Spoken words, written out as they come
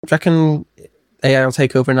you reckon AI will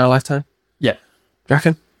take over in our lifetime? Yeah. Do you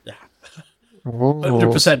reckon? Yeah. Oh.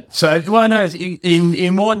 100%. So, well, no,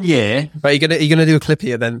 in 1 year... Right, you're gonna do a clip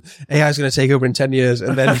here then. AI is going to take over in 10 years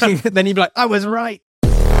and then then you'd be like, I was right.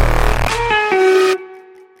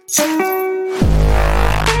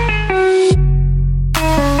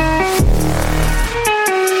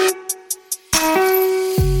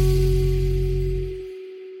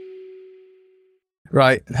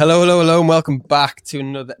 Right. Hello, and welcome back to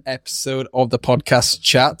another episode of the podcast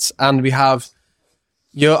Chatzzz. And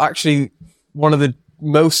you're actually one of the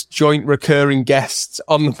most joint recurring guests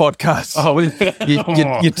on the podcast. Oh,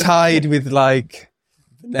 you're tied with like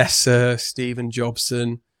Vanessa, Stephen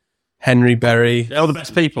Jobson, Henry Berry. All the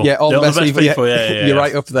best people. Yeah, all the best people. Yeah. You're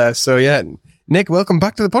right up there. So yeah, Nick, welcome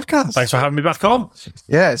back to the podcast. Thanks for having me back on.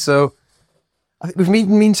 Yeah, so I think we've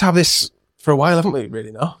mean to have this for a while, haven't we?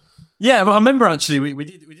 Really, no? Yeah, well, I remember actually we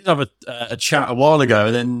did have a chat a while ago,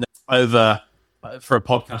 and then over for a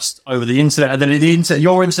podcast over the internet, and then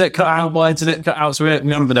your internet cut out, my internet cut out, so we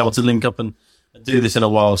haven't been able to link up and do this in a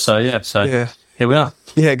while. So yeah, here we are.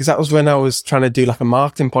 Yeah, because that was when I was trying to do like a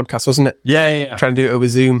marketing podcast, wasn't it? Yeah. Trying to do it over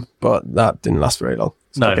Zoom, but that didn't last very long.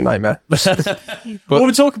 It's like a nightmare. Well,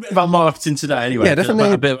 we'll talk a bit about marketing today anyway. Yeah,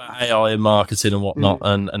 definitely. A bit about AI and marketing and whatnot,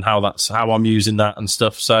 and how I'm using that and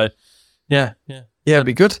stuff. So yeah. Yeah, it'd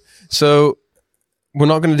be good. So we're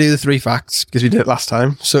not going to do the 3 facts because we did it last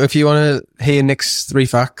time. So if you want to hear Nick's 3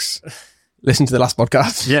 facts, listen to the last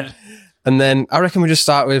podcast. Yeah. And then I reckon we just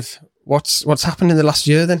start with what's happened in the last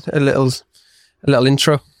year then. A little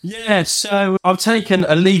intro. Yeah, so I've taken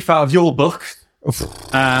a leaf out of your book.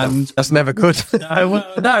 And that's never good.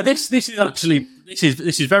 No, this is actually this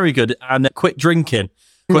is very good. And quit drinking.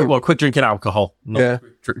 Quit drinking alcohol. Not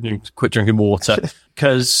quit drinking water.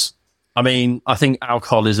 Because I mean, I think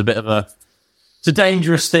alcohol is it's a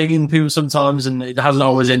dangerous thing in people sometimes, and it hasn't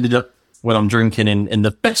always ended up when I'm drinking in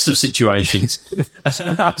the best of situations. As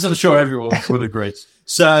I'm sure everyone would agree.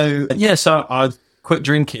 So I've quit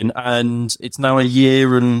drinking, and it's now a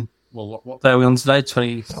year and what day are we on today?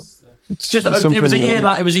 20. It was a year.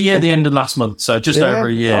 It was a year at the end of last month, so just over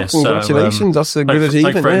a year. Congratulations, that's a good achievement.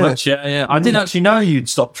 Thank you very much. Yeah. I didn't actually know you'd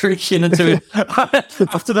stopped drinking until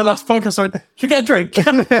after the last podcast. I went, "Should we get a drink?" You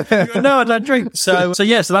go, no, I don't drink. So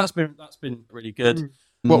that's been really good.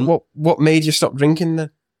 What made you stop drinking then?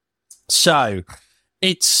 So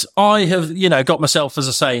I have got myself, as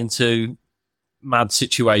I say, into mad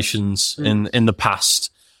situations in the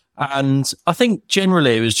past, and I think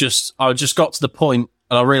generally it was I just got to the point.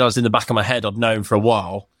 And I realised in the back of my head, I'd known for a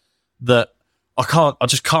while that I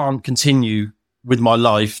just can't continue with my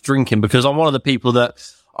life drinking, because I'm one of the people that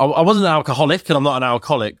I wasn't an alcoholic, and I'm not an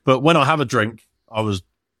alcoholic, but when I have a drink, I was,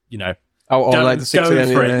 going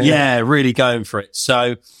for it. Yeah, really going for it.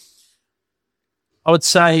 So I would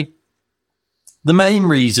say the main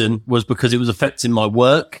reason was because it was affecting my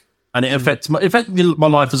work, and it affected my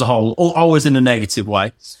life as a whole, always in a negative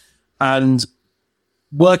way. And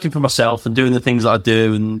working for myself and doing the things that I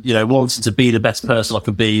do, and wanting to be the best person I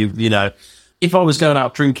could be. If I was going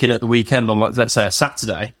out drinking at the weekend on, like, let's say a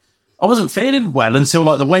Saturday, I wasn't feeling well until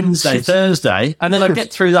like the Wednesday, Thursday, and then I'd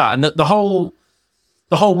get through that, and the whole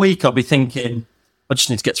week I'd be thinking, I just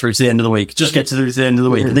need to get through to the end of the week. Just get through to the end of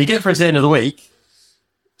the week, and then you get through to the end of the week,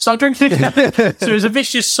 start drinking. So it was a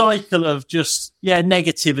vicious cycle of just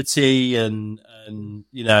negativity and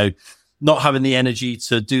not having the energy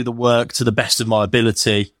to do the work to the best of my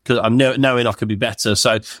ability, because I'm knowing I could be better.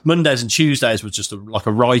 So Mondays and Tuesdays was just like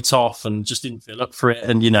a write-off, and just didn't feel up for it.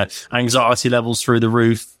 And, anxiety levels through the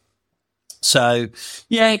roof. So,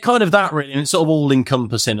 kind of that really. And it's sort of all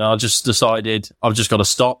encompassing. I just decided I've just got to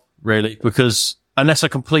stop, really, because unless I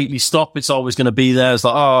completely stop, it's always going to be there. It's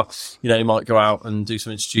like, you might go out and do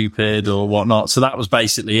something stupid or whatnot. So that was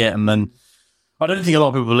basically it. And then I don't think a lot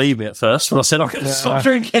of people believed me at first when I said I'm going to stop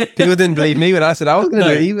drinking. People didn't believe me when I said I was going to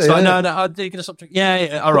do it either. So no, I'm going to stop drinking.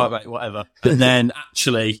 Yeah, all right, mate, whatever. But then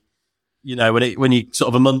actually, when you sort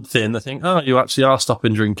of a month in, they think, you actually are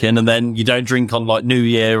stopping drinking, and then you don't drink on like New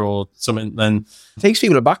Year or something. Then it takes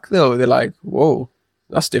people aback though. They're like, "Whoa,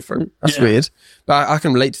 that's different. That's weird." But I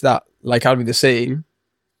can relate to that. Like, I'd be the same.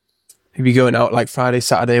 He'd be going out like Friday,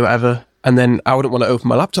 Saturday, whatever, and then I wouldn't want to open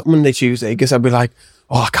my laptop Monday, Tuesday, because I'd be like,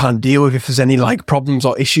 I can't deal with if there's any like problems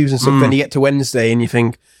or issues and stuff. Then you get to Wednesday and you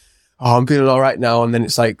think, I'm feeling all right now. And then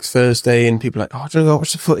it's like Thursday and people are like, do you want to go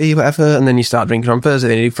watch the footy, whatever? And then you start drinking on Thursday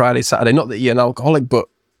and you do Friday, Saturday. Not that you're an alcoholic, but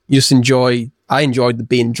you just I enjoyed the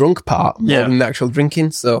being drunk part more than the actual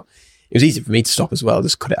drinking. So it was easy for me to stop as well.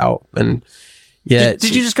 Just cut it out. And Did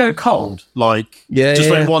you just go cold? Like,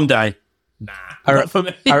 went one day? Nah, not for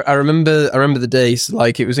me. I remember the days,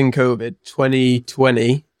 like it was in COVID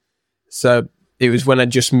 2020. So it was when I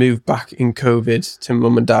just moved back in COVID to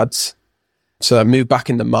mum and dad's. So I moved back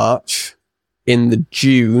in the March. In the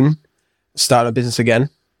June, started a business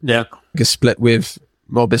again. Yeah. I split with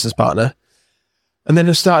my business partner. And then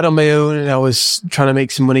I started on my own and I was trying to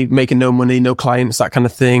make some money, making no money, no clients, that kind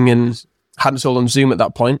of thing. And hadn't sold on Zoom at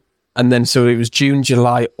that point. And then so it was June,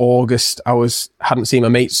 July, August. Hadn't seen my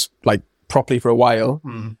mates like properly for a while.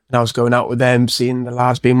 And I was going out with them, seeing the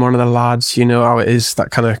lads, being one of the lads, you know how it is,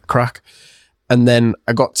 that kind of crack. And then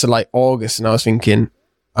I got to like August and I was thinking,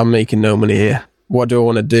 I'm making no money here. What do I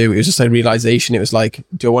want to do? It was just a realization. It was like,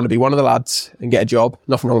 do I want to be one of the lads and get a job?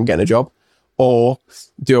 Nothing wrong with getting a job. Or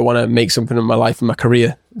do I want to make something of my life and my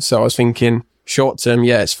career? So I was thinking short term,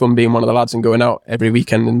 yeah, it's fun being one of the lads and going out every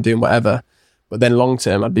weekend and doing whatever. But then long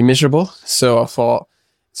term, I'd be miserable. So I thought,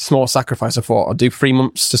 small sacrifice. I thought I'll do 3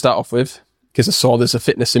 months to start off with because I saw there's a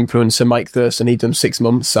fitness influencer, Mike Thurston, he'd done 6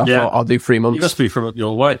 months. So I thought I'll do 3 months. You must be from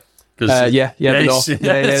your way.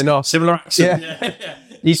 North. Similar accent. Yeah.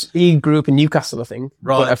 He grew up in Newcastle, I think.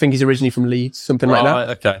 Right. But I think he's originally from Leeds, something like that. Right,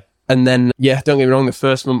 okay. And then, don't get me wrong, the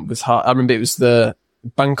first month was hard. I remember it was the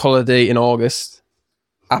bank holiday in August.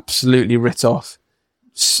 Absolutely writ off.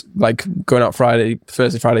 Like going out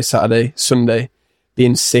Thursday, Friday, Saturday, Sunday,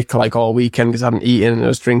 being sick like all weekend because I hadn't eaten and I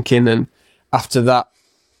was drinking. And after that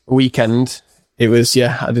weekend, it was, I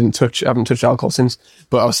haven't touched alcohol since.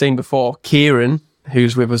 But I was saying before, Kieran,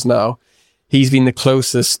 who's with us now, he's been the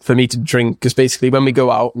closest for me to drink because basically when we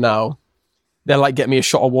go out now, they'll like get me a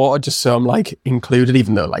shot of water just so I'm like included,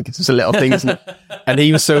 even though like it's just a little thing, isn't it? And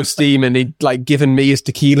he was so steaming, he'd like given me his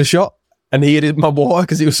tequila shot and he had my water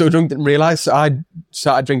because he was so drunk, didn't realise. So I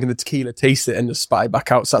started drinking the tequila, taste it and just spat it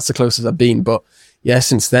back out. So that's the closest I've been. But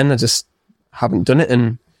since then I just haven't done it.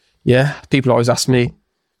 And people always ask me,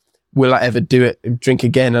 will I ever do it, drink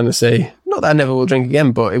again? And I say, not that I never will drink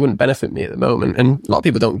again, but it wouldn't benefit me at the moment. And a lot of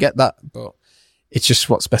people don't get that, but it's just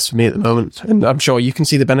what's best for me at the moment. And I'm sure you can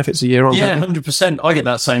see the benefits a year on. Yeah, 100%. I get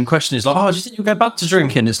that same question. It's like, do you think you'll go back to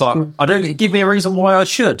drinking? It's like, give me a reason why I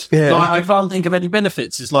should. Yeah. Like, I can't think of any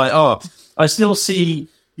benefits. It's like, I still see,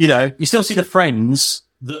 you still see the friends,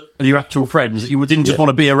 your actual friends that you didn't just want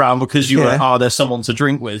to be around because you were, there's someone to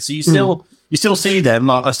drink with. So you still see them.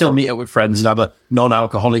 Like I still meet up with friends and have a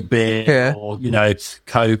non-alcoholic beer or,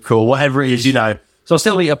 Coke or whatever it is, So I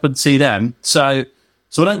still meet up and see them. So I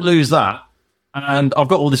don't lose that. And I've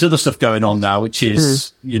got all this other stuff going on now, which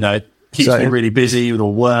is, keeps me really busy with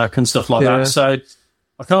all work and stuff like that. So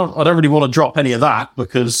I don't really want to drop any of that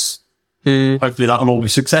because hopefully that'll all be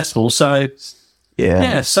successful. So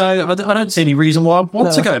so I don't see any reason why I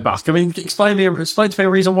want to go back. I mean, explain to me a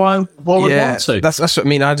reason why I would want to. That's what I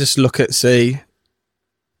mean. I just look at, say,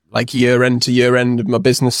 like year end to year end of my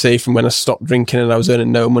business, say from when I stopped drinking and I was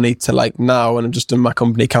earning no money to like now, and I've just done my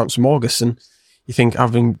company accounts from August, and you think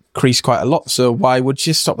I've increased quite a lot. So why would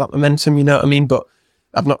you stop that momentum? You know what I mean? But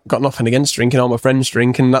I've not got nothing against drinking. All my friends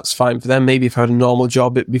drink, and that's fine for them. Maybe if I had a normal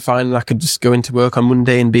job, it'd be fine, and I could just go into work on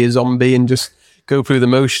Monday and be a zombie and just go through the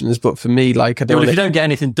motions. But for me, like, I don't. If you don't get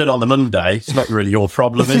anything done on the Monday, it's not really your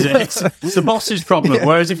problem, is it? It's the boss's problem. Yeah.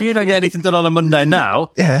 Whereas if you don't get anything done on a Monday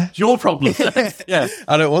now, it's your problem.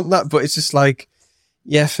 I don't want that. But it's just like,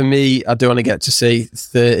 for me, I don't want to get to say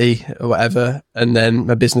 30 or whatever, and then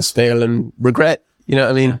my business fail and regret. You know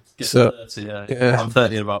what I mean? So 30, I'm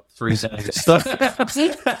 30 in about 3 days.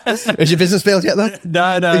 Has your business failed yet, though?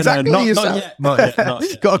 No, exactly. Not yet. Not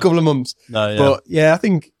yet. Got a couple of months. No, But I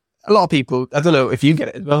think a lot of people, I don't know if you get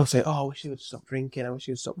it as well, say, I wish you would stop drinking. I wish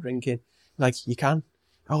you would stop drinking. Like, you can.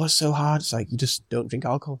 It's so hard. It's like, you just don't drink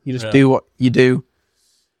alcohol. You just do what you do.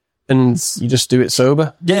 And you just do it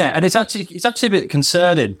sober. Yeah, and it's actually a bit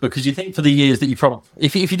concerning because you think for the years that you probably,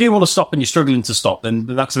 if you do want to stop and you're struggling to stop, then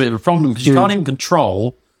that's a bit of a problem because you can't even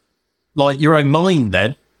control like your own mind.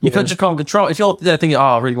 Then you just can't control. If you're there thinking,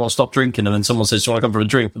 I really want to stop drinking, and then someone says, "Do you want to come for a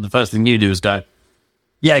drink?" and the first thing you do is go,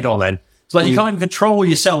 "Yeah, go on then." It's like you can't even control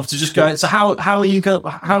yourself to just go. So how are you going?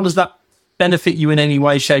 How does that benefit you in any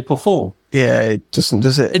way, shape, or form? Yeah, it doesn't,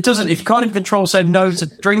 does it? It doesn't. If you can't even control saying no to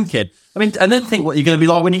drinking. I mean, and then think what you're going to be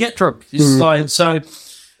like when you get drunk. It's like, so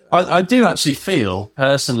I do actually feel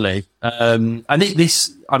personally, and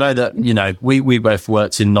this, I know that, we both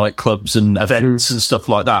worked in nightclubs and events and stuff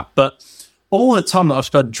like that, but all the time that I've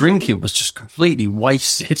spent drinking was just completely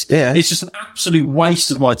wasted. Yeah. It's just an absolute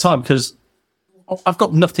waste of my time because I've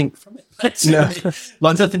got nothing from it.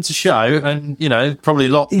 Like nothing to show and, probably a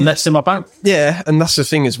lot less in my bank. Yeah, and that's the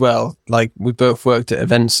thing as well. Like, we both worked at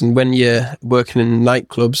events, and when you're working in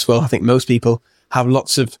nightclubs, well, I think most people have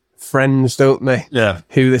lots of friends, don't they? Yeah.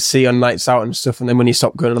 Who they see on nights out and stuff, and then when you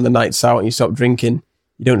stop going on the nights out and you stop drinking,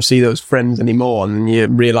 you don't see those friends anymore, and you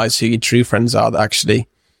realise who your true friends are that actually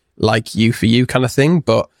like you for you kind of thing.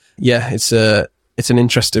 But yeah, it's an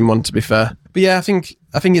interesting one, to be fair. But yeah, I think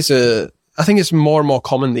it's more and more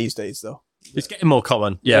common these days, though. It's getting more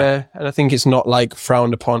common. Yeah. And I think it's not like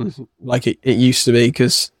frowned upon like it used to be,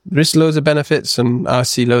 because there is loads of benefits, and I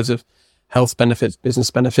see loads of health benefits,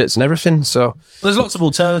 business benefits, and everything. So there's lots of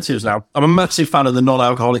alternatives now. I'm a massive fan of the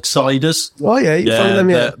non-alcoholic ciders. Oh yeah, you found them,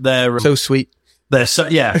 yeah. They're so sweet. They're so,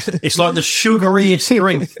 yeah. It's like the sugariest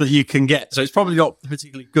drink that you can get. So it's probably not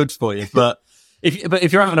particularly good for you. But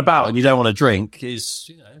if you're out and about and you don't want to drink,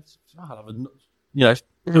 I'll have a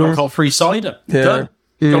alcohol-free cider. Yeah. Done.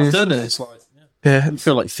 Job done. And it's like, you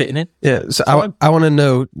feel like fitting in. Yeah. So I want to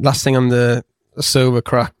know, last thing on the sober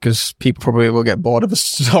crack, because people probably will get bored of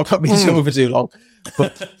us talking about being sober for too long.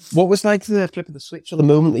 But what was like the flip of the switch, or the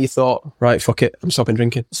moment that you thought, right, fuck it, I'm stopping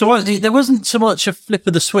drinking? So there wasn't so much a flip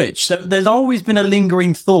of the switch. There's always been a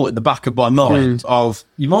lingering thought in the back of my mind of,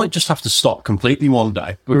 you might just have to stop completely one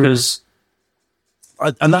day, because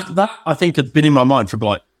that I think had been in my mind for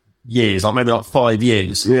like years, like maybe like 5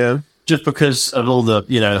 years. Yeah. Just because of all the,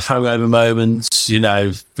 hangover moments,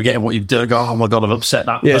 forgetting what you've done, go, oh my God, I've upset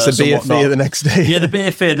that person. Yeah, it's the beer fear the next day. Yeah, the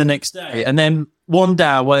beer fear the next day. And then one day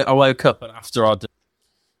I woke up, and after I'd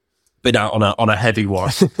been out on a heavy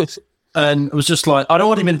one, and it was just like, I'd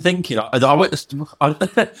already been thinking, I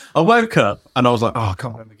woke up and I was like, oh, I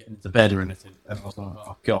can't remember getting into bed or anything. And I was like,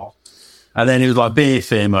 oh God. And then it was like beer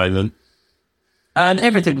fear moment, and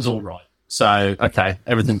everything was all right. So, okay,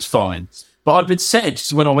 everything's fine. But I'd been said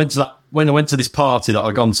when I went to this party that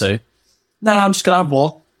I'd gone to, no, I'm just going to have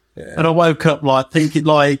one. Yeah. And I woke up like thinking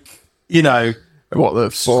like, what the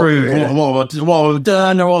fuck? What I've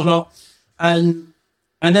done or whatnot. And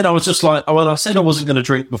then I was just like, well, I said I wasn't going to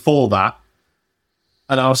drink before that.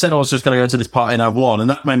 And I said I was just going to go to this party and have one. And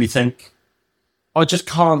that made me think, I just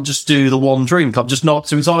can't just do the one drink. I'm just not.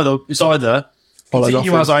 So it's either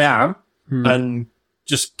continue as I am and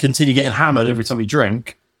just continue getting hammered every time you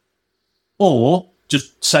drink, or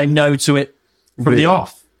just say no to it from the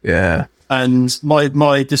off. Yeah. And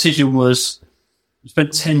my decision was, I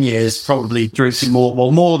spent 10 years probably drinking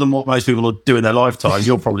more than what most people do in their lifetime.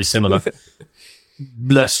 You're probably similar.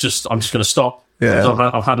 I'm just going to stop. Yeah.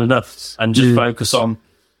 I've had enough, and just focus on,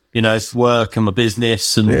 work and my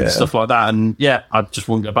business and stuff like that. And I just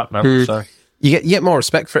won't go back now. So you get more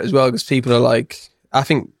respect for it as well, because people are like, I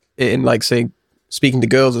think in like, say, speaking to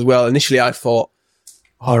girls as well, initially I thought,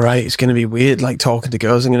 all right, it's going to be weird, like talking to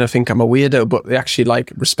girls. I'm going to think I'm a weirdo, but they actually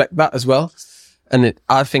like respect that as well. And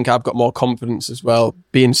I think I've got more confidence as well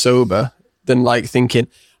being sober than like thinking,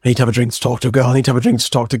 I need to have a drink to talk to a girl. I need to have a drink to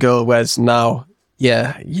talk to a girl. Whereas now,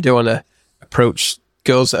 you don't want to approach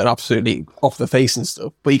girls that are absolutely off the face and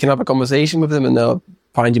stuff, but you can have a conversation with them and they'll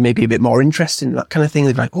find you maybe a bit more interesting, that kind of thing.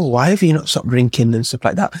 They're like, oh, why have you not stopped drinking and stuff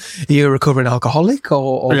like that? Are you a recovering alcoholic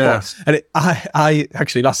or what? And I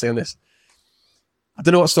actually, last thing on this, I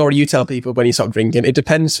don't know what story you tell people when you stop drinking. It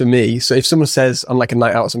depends for me. So if someone says on like a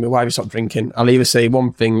night out or something, why have you stopped drinking? I'll either say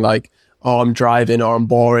one thing like, oh, I'm driving, or I'm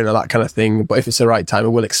boring, or that kind of thing. But if it's the right time, I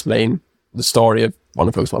will explain the story of want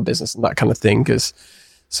to focus on my business and that kind of thing. Because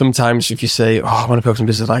sometimes if you say, oh, I want to focus on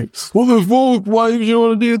business, like, what the fuck? Why do you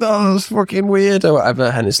want to do that? That's fucking weird or whatever.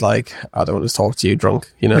 And it's like, I don't want to talk to you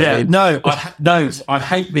drunk. Yeah, what I mean? I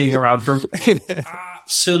hate being around drunk.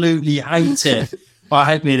 Absolutely hate it. I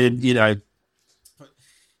hate being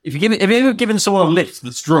if you've ever given someone a lift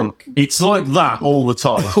that's drunk, it's like that all the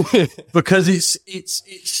time. Because it's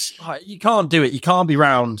you can't do it. You can't be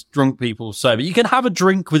around drunk people sober. You can have a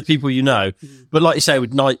drink with people but like you say,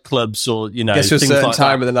 with nightclubs or guess things a certain like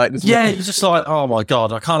time that. of the night. Yeah, it's just like, oh my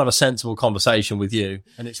God, I can't have a sensible conversation with you,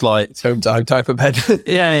 and it's like it's home time type of bed.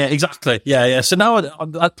 yeah, exactly. Yeah. So now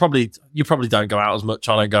you probably don't go out as much.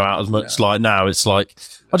 I don't go out as much. Yeah. Like now, it's like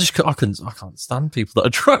I can't stand people that are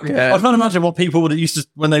drunk. Yeah. I can't imagine what people would have used to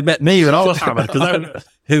when they met me when I was hammered, because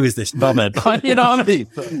who is this bumhead? You know what I mean?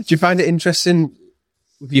 Do you find it interesting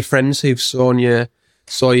with your friends who've saw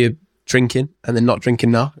you drinking and then not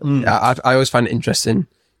drinking now? I always find it interesting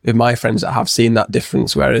with my friends that have seen that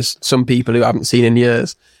difference, whereas some people who I haven't seen in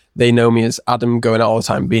years, they know me as Adam going out all the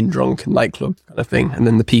time, being drunk, nightclub kind of thing. And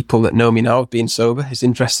then the people that know me now being sober, it's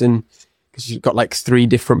interesting because you've got like 3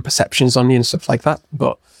 different perceptions on you and stuff like that.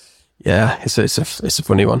 But yeah, it's a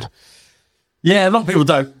funny one. Yeah, a lot of people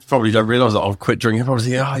probably don't realise that I've quit drinking. Probably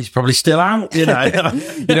think, he's probably still out, You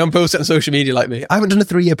don't post it on social media like me. I haven't done a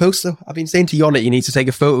 3-year post though. I've been saying to Yonit, you need to take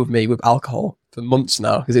a photo of me with alcohol for months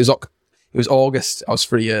now, because it was August. I was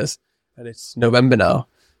 3 years, and it's November now.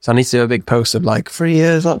 So I need to do a big post of like 3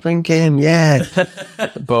 years not drinking, yeah.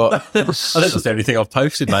 But I think that's the only thing I've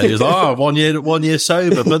posted, mate. Is 1 year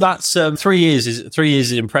sober. But that's 3 years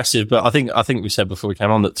is impressive. But I think we said before we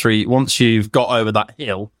came on that once you've got over that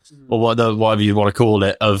hill, or whatever you want to call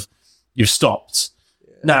it, of you've stopped.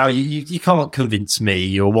 Now you can't convince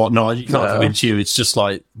me or whatnot. You can't convince you. It's just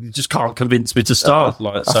like you just can't convince me to start.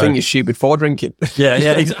 I think you're stupid for drinking. Yeah,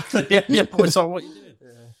 exactly. Yeah. It's like, what are you doing?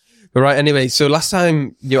 But right, anyway. So last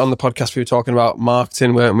time you were on the podcast, we were talking about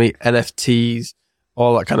marketing, weren't we? NFTs,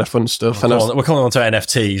 all that kind of fun stuff. We're coming on to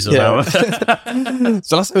NFTs. Yeah.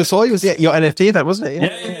 So last time I saw you was your NFT event, wasn't it?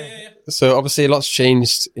 Yeah. So obviously, lots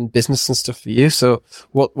changed in business and stuff for you. So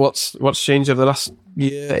what's changed over the last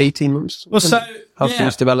year, 18 months? Well, so how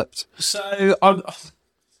things developed? So I'm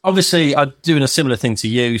doing a similar thing to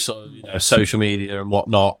you, sort of, social media and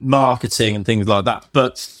whatnot, marketing and things like that.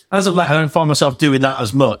 But as of late, I don't find myself doing that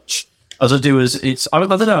as much as I do I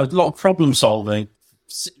don't know, a lot of problem solving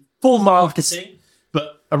for marketing,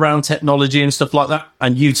 but around technology and stuff like that,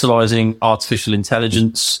 and utilizing artificial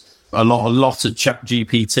intelligence. A lot of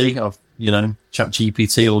ChatGPT. I've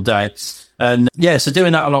ChatGPT all day, and so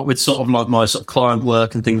doing that a lot with sort of like my sort of client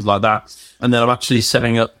work and things like that. And then I'm actually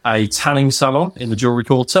setting up a tanning salon in the Jewellery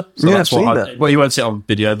Quarter. So that's what well, you won't see it on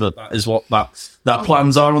video, but that is what that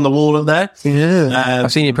plans are on the wall up there. Yeah,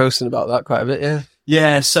 I've seen you posting about that quite a bit.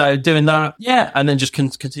 Yeah. So doing that, and then just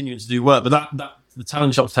continuing to do work. But that the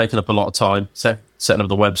tanning shop's taken up a lot of time. So setting up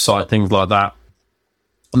the website, things like that,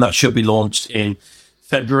 and that should be launched in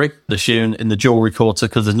February this year in the Jewellery Quarter,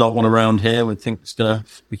 because there's not one around here. We think it's going to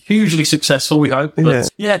be hugely successful, we hope. But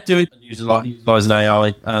do it. Utilising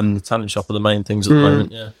AI and the talent shop are the main things at the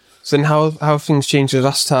moment, So then how have things changed? The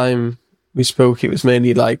last time we spoke, it was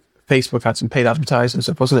mainly like Facebook ads and paid advertising and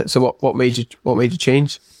stuff, wasn't it? So what made you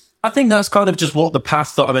change? I think that's kind of just what the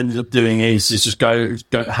path that I've ended up doing is just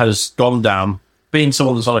has gone down. Being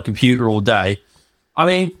someone that's on a computer all day, I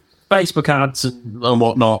mean, Facebook ads and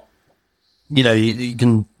whatnot, you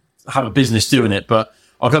can have a business doing it, but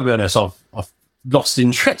I've got to be honest, I've lost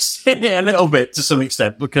interest in it a little bit to some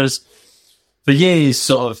extent, because for years,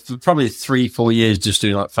 sort of probably 3-4 years, just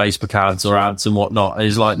doing like Facebook ads or ads and whatnot,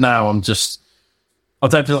 is like now I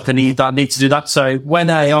don't feel like I need to do that. So when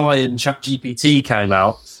AI and ChatGPT came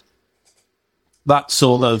out, that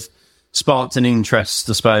sort of sparked an interest,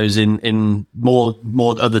 I suppose, in more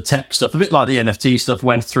other tech stuff, a bit like the NFT stuff,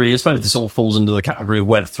 Web3. I suppose this all falls under the category of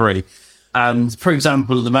Web3. And for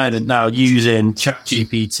example, at the moment now, using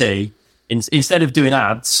ChatGPT, instead of doing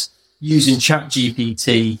ads, using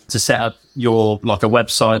ChatGPT to set up your, like a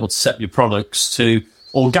website or to set up your products to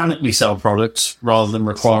organically sell products rather than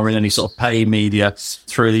requiring any sort of paid media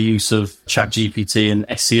through the use of ChatGPT and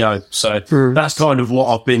SEO. So that's kind of what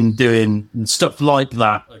I've been doing, and stuff like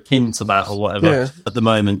that, akin to that or whatever at the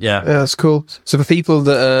moment. Yeah, that's cool. So for people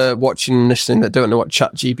that are watching and listening that don't know what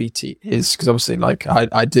ChatGPT is, because obviously like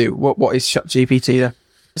I do, what is ChatGPT there?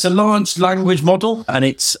 It's a large language model, and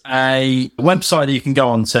it's a website that you can go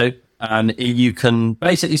onto. And you can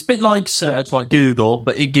basically, it's a bit like search, like Google,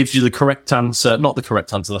 but it gives you the correct answer. Not the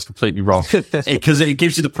correct answer, that's completely wrong. Because it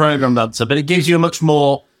gives you the programmed answer, but it gives you a much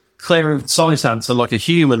more clear and concise answer, like a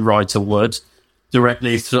human writer would,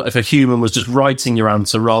 directly if a human was just writing your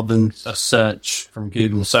answer rather than a search from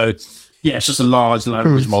Google. So, it's just a large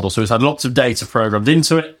language model. So it's had lots of data programmed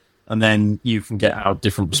into it, and then you can get out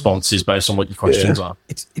different responses based on what your questions are.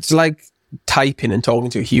 It's like typing and talking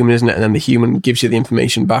to a human, isn't it? And then the human gives you the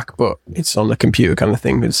information back, but it's on the computer kind of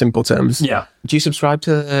thing in simple terms. Yeah. Do you subscribe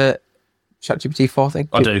to ChatGPT 4 thing?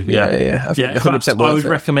 I do, yeah. 100% I would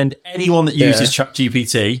recommend anyone that uses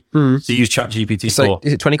ChatGPT to use ChatGPT 4.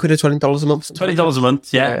 Is it 20 quid or $20 a month? $20 a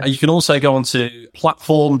month, yeah. You can also go on to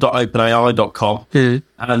platform.openai.com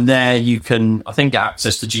and there you can, I think, get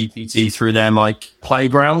access to GPT through their like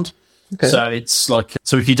playground. Okay. So it's like,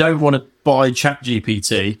 so if you don't want to buy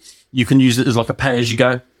ChatGPT, you can use it as like a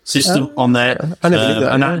pay-as-you-go system on there.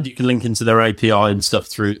 And you can link into their API and stuff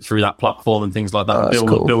through that platform and things like that.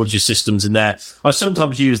 Build your systems in there. I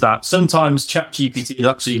sometimes use that. Sometimes ChatGPT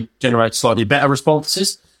actually generates slightly better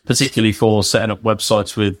responses, particularly for setting up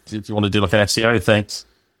websites if you want to do like an SEO thing.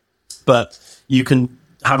 But you can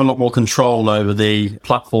have a lot more control over the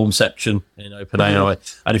platform section in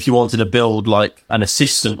OpenAI. And if you wanted to build like an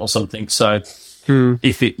assistant or something, so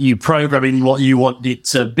if you program in what you want it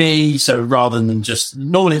to be, so rather than just,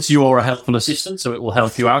 normally it's you're a helpful assistant, so it will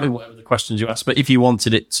help you out in whatever the questions you ask. But if you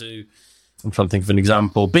wanted it to, I'm trying to think of an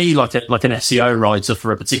example, be like an SEO writer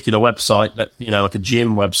for a particular website, that like a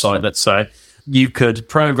gym website, let's say, you could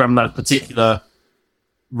program that particular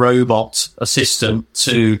robot assistant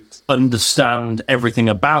to understand everything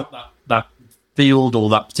about that field or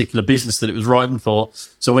that particular business that it was writing for.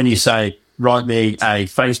 So when you say, write me a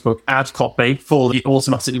Facebook ad copy, it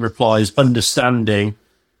automatically replies, understanding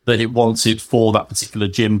that it wants it for that particular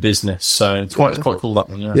gym business. So it's quite cool, that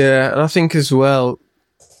one. Yeah, and I think as well,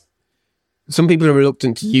 some people are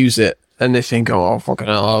reluctant to use it, and they think, oh, fucking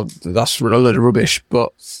hell, that's a load of rubbish.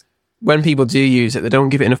 But when people do use it, they don't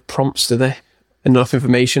give it enough prompts, do they? Enough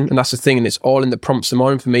information, and that's the thing, and it's all in the prompts. The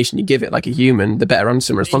more information you give it, like a human, the better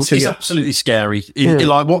answer and response you get. It's absolutely scary.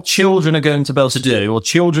 Like what children are going to be able to do, or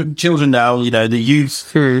children now, the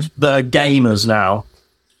youth that are gamers now,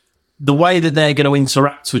 the way that they're going to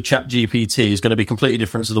interact with ChatGPT is going to be completely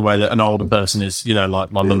different to the way that an older person is,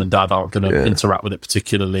 like my mum and dad aren't going to interact with it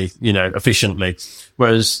particularly, efficiently.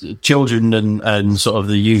 Whereas children and sort of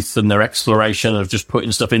the youth and their exploration of just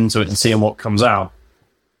putting stuff into it and seeing what comes out.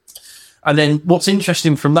 And then what's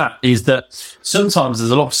interesting from that is that sometimes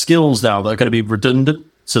there's a lot of skills now that are going to be redundant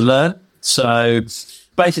to learn. So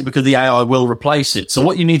basically because the AI will replace it. So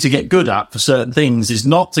what you need to get good at for certain things is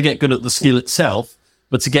not to get good at the skill itself,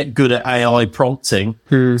 but to get good at AI prompting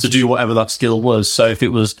to do whatever that skill was. So if it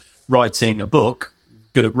was writing a book,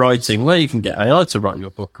 good at writing, well, you can get AI to write you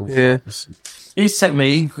a book. He's telling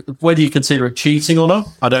me, whether you consider it cheating or not,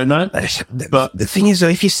 I don't know. But the thing is, though,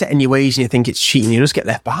 if you set in your ways and you think it's cheating, you just get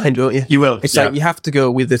left behind, won't you? You will. It's like you have to go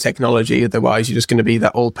with the technology, otherwise you're just going to be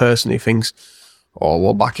that old person who thinks, oh,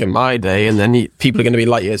 well, back in my day, and then people are going to be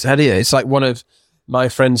light years ahead of you. It's like one of my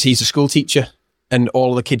friends, he's a school teacher, and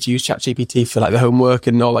all the kids use ChatGPT for like the homework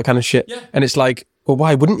and all that kind of shit. Yeah. And it's like, well,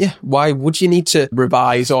 why wouldn't you? Why would you need to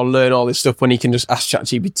revise or learn all this stuff when you can just ask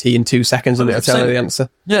ChatGPT in 2 seconds and it'll tell you the answer?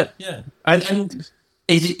 Yeah. And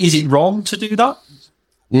is it wrong to do that?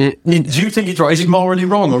 Do you think it's right? Is it morally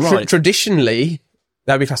wrong or right? Traditionally,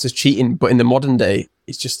 that would be classed as cheating, but in the modern day,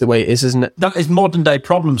 it's just the way it is, isn't it? That is modern day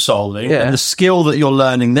problem solving. Yeah. And the skill that you're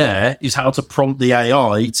learning there is how to prompt the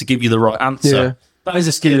AI to give you the right answer. Yeah. That is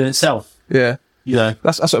a skill in itself. Yeah.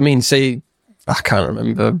 That's what I mean. Say, I can't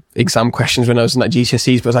remember exam questions when I was in like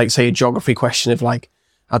GCSEs, but it was like, say, a geography question of like,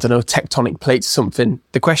 I don't know, tectonic plates or something.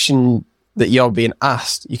 The question that you're being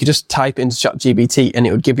asked, you could just type into ChatGPT and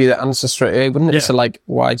it would give you the answer straight away, wouldn't it? Yeah. So like,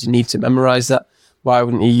 why do you need to memorize that? Why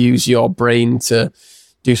wouldn't you use your brain to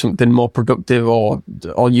do something more productive or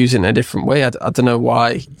use it in a different way? I don't know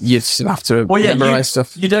why you still have to memorize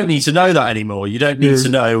stuff. You don't need to know that anymore. You don't need to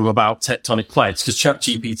know about tectonic plates because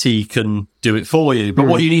ChatGPT can do it for you. But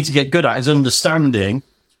what you need to get good at is understanding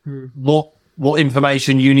what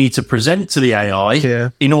information you need to present to the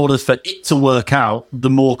AI in order for it to work out the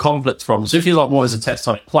more complex problems. So if you're like, what is a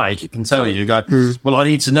tectonic plate? It can tell you, go, well, I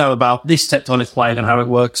need to know about this tectonic plate and how it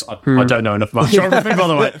works. I don't know enough about geography, by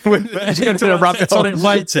the way. Tectonic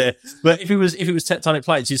plates here. But if it was tectonic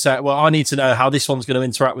plates, you say, well, I need to know how this one's going to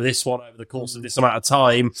interact with this one over the course of this amount of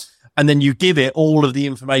time. And then you give it all of the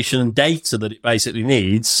information and data that it basically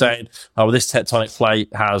needs, saying, oh, well, this tectonic plate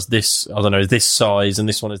has this, I don't know, this size, and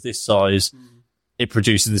this one is this size. It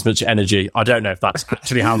produces this much energy. I don't know if that's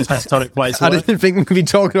actually how the tectonic plates work. I didn't think we could be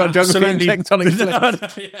talking about geography and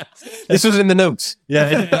tectonic plates. This was in the notes.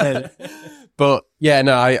 Yeah. But yeah,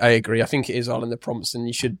 no, I agree. I think it is all in the prompts, and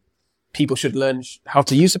people should learn how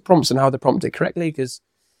to use the prompts and how to prompt it correctly, because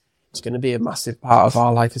it's going to be a massive part of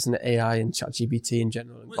our life, isn't it? AI and ChatGPT in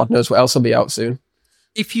general. God knows what else will be out soon.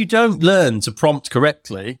 If you don't learn to prompt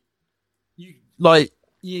correctly,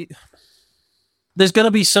 there's going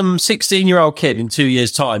to be some 16-year-old kid in 2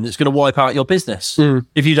 years' time that's going to wipe out your business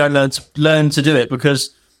if you don't learn to do it.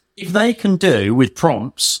 Because if they can do with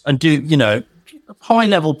prompts and do,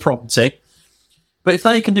 high-level prompting, but if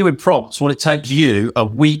they can do with prompts what it takes you a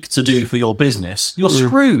week to do for your business, you're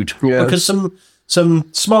screwed. Yeah. Because some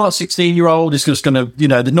smart 16-year-old is just going to,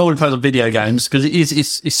 the normally plays on video games because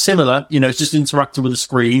it's similar. It's just interacting with a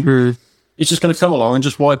screen. It's just going to come along and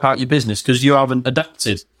just wipe out your business because you haven't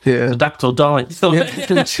adapted. Yeah. Adapt or die. And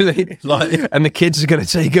the kids are going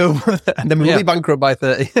to take over and then we'll be bankrupt by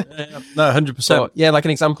 30. No, 100%. So, like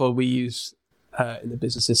an example we use in the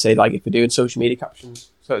businesses, say like if we're doing social media captions.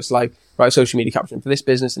 So it's like, write social media caption for this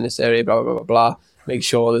business in this area, blah, blah, blah, blah. Make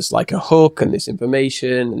sure there's like a hook and this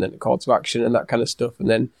information and then a call to action and that kind of stuff. And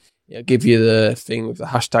then give you the thing with the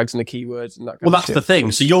hashtags and the keywords and that kind of that's shit. The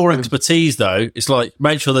thing. So your expertise, though, it's like,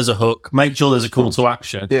 make sure there's a hook, make sure there's a call to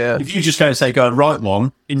action. Yeah. If you just go and write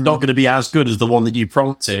one, it's not going to be as good as the one that you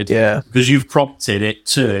prompted. Yeah. Because you've prompted it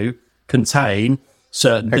to contain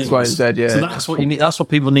certain things. X, Y, and Z, yeah. So that's what you need. That's what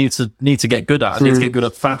people need to get good at. Need to get good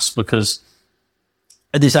at fast because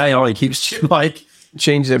this AI keeps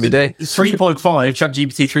changes every day. 3.5,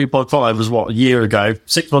 ChatGPT 3.5 was a year ago.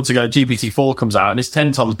 6 months ago, GPT-4 comes out and it's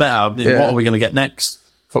 10 times better. Yeah. What are we going to get next?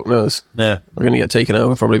 Fuck knows. Yeah. We're going to get taken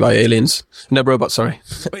over probably by aliens. No, robots, sorry.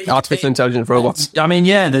 Artificial intelligence robots. I mean,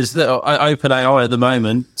 yeah, there's the OpenAI at the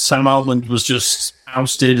moment. Sam Altman was just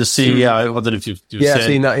ousted as CEO. I don't know if you've seen. I've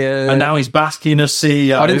seen that, yeah. And now he's back in as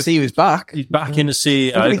CEO. I didn't see he was back. He's back in as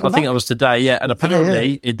CEO. I think that was today, yeah. And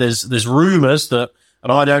apparently there's rumours that,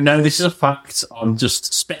 and I don't know, this is a fact, I'm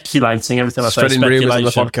just speculating, everything I say is Spreading speculation.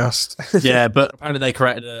 rumours on the podcast. Yeah, but apparently they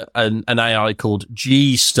created an AI called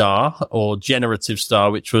G-Star, or Generative Star,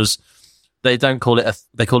 which was, they don't call it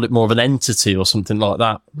they call it more of an entity or something like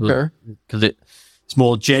that. Okay. Because it's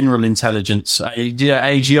more general intelligence.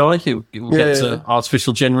 AGI, it will get to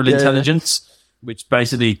artificial general intelligence, which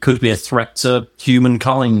basically could be a threat to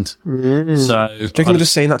humankind. So, do you think they're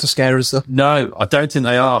just saying that to scare us, though? No, I don't think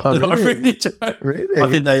they are. Oh, really? I really don't. Really? I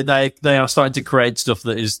think they are starting to create stuff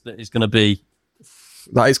that is going to be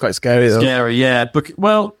That is quite scary, though. scary. Yeah, but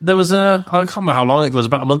well, there was I can't remember how long it was,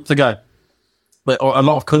 about a month ago, but a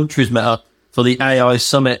lot of countries met up for the AI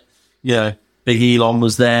summit. You know, Big Elon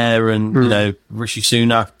was there, and you know, Rishi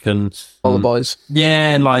Sunak and All the boys.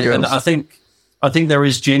 Yeah, and I think there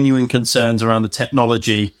is genuine concerns around the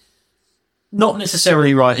technology. Not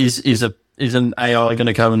necessarily right. Is an AI going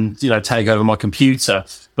to come and take over my computer?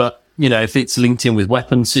 But if it's linked in with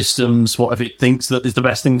weapon systems, what if it thinks that the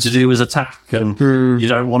best thing to do is attack, and you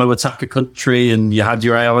don't want to attack a country, and you had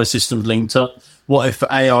your AI systems linked up? What if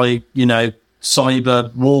AI,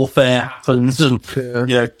 cyber warfare happens, and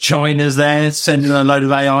China's there sending a load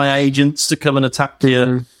of AI agents to come and attack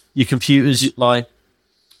your computers? I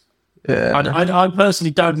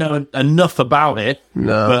personally don't know enough about it,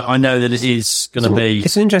 but I know that it is going to be.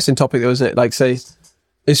 It's an interesting topic, though, isn't it? Like, say,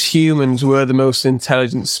 as humans, we're the most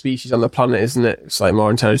intelligent species on the planet, isn't it? It's like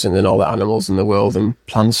more intelligent than all the animals in the world and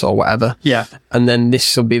plants or whatever. Yeah. And then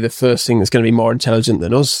this will be the first thing that's going to be more intelligent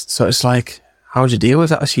than us. So it's like, how would you deal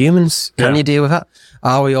with that as humans? Can you deal with that?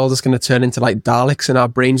 Are we all just going to turn into like Daleks, and our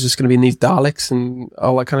brains just going to be in these Daleks and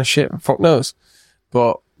all that kind of shit? Fuck knows.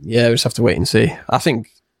 But yeah, we just have to wait and see. I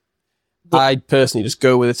think I'd personally just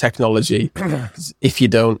go with the technology. If you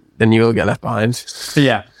don't, then you will get left behind.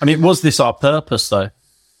 Yeah. I mean, was this our purpose, though?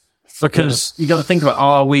 Because you got to think about,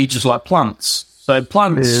 are we just like plants? So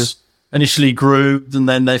plants initially grew, and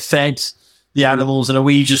then they fed the animals, and are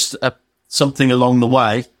we just something along the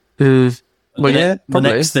way? Well, yeah, the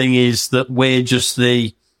next thing is that we're just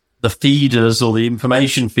the feeders, or the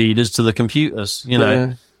information feeders to the computers,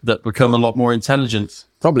 that become a lot more intelligent.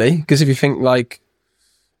 Probably, because if you think like,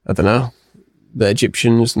 I don't know, the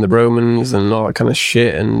Egyptians and the Romans and all that kind of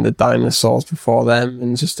shit, and the dinosaurs before them,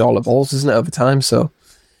 and just all evolves, isn't it, over time? So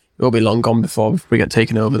it will be long gone before we get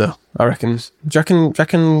taken over, though, I reckon. Do you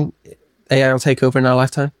reckon AI will take over in our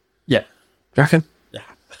lifetime? Yeah. Do you reckon?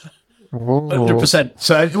 100%.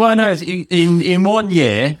 So, well, no, in 1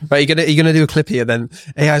 year. But you're gonna do a clip here, then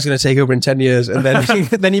AI's gonna take over in 10 years, and then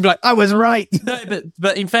then you'd be like, I was right. No,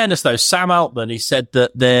 but in fairness, though, Sam Altman, he said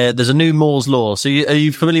that there's a new Moore's law. So are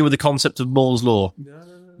you familiar with the concept of Moore's law?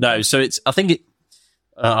 No. So I think it.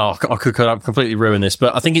 I could completely ruin this,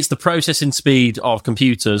 but I think it's the processing speed of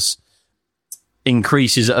computers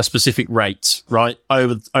increases at a specific rate, right,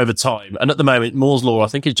 over time. And at the moment, Moore's law, I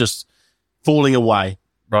think, is just falling away.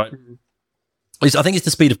 Right. I think it's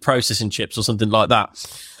the speed of processing chips or something like that.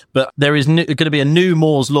 But there is going to be a new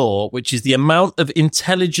Moore's law, which is the amount of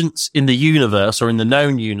intelligence in the universe, or in the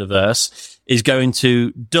known universe, is going to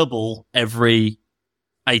double every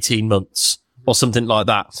 18 months or something like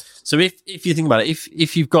that. So if you think about it,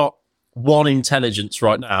 if you've got one intelligence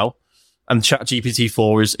right now, and ChatGPT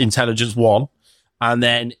 4 is intelligence 1, and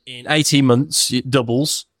then in 18 months it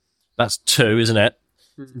doubles, that's 2, isn't it?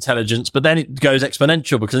 Intelligence, but then it goes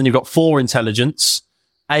exponential, because then you've got 4 intelligence,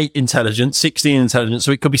 8 intelligence, 16 intelligence,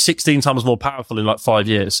 so it could be 16 times more powerful in like 5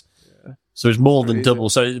 years. So it's more than double.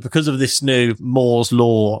 So because of this new Moore's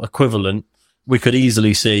law equivalent, we could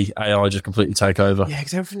easily see AI just completely take over. Yeah,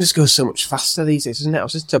 because everything just goes so much faster these days, isn't it? I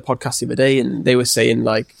was listening to a podcast the other day, and they were saying,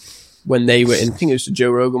 like, when they were in, I think it was the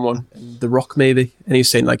Joe Rogan one, The Rock maybe, and he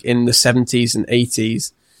was saying, like, in the 70s and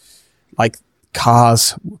 80s, like,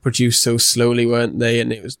 cars were produced so slowly, weren't they? And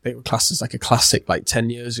they were classed as like a classic like 10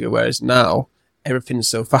 years ago, whereas now everything's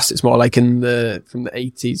so fast. It's more like from the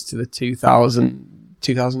 80s to the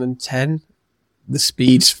 2010, the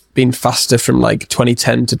speed's been faster from like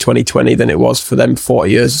 2010 to 2020 than it was for them 40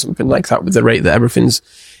 years or something like that, with the rate that everything's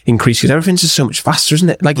increased, because everything's just so much faster, isn't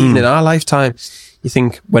it? Like even in our lifetime, you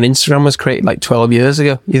think when Instagram was created like 12 years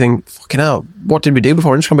ago, you think, fucking hell, what did we do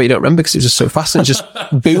before Instagram? But you don't remember, because it was just so fast, and it just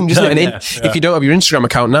boomed, isn't it? And if you don't have your Instagram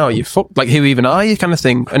account now, you're fucked. Like, who even are you, kind of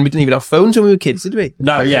thing? And we didn't even have phones when we were kids, did we?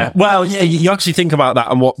 No, yeah. Well, yeah, you actually think about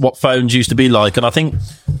that and what phones used to be like. And I think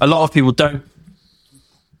a lot of people don't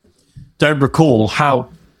don't recall how,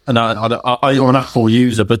 and I'm an Apple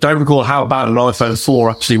user, but don't recall how bad an iPhone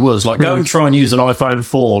 4 actually was. Like, go and try and use an iPhone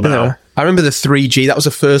 4 now. Yeah. I remember the 3G. That was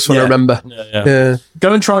the first one I remember. Yeah.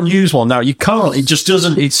 Go and try and use one now. You can't. It just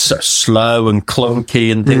doesn't. It's so slow and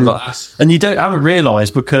clunky and things like that. And you haven't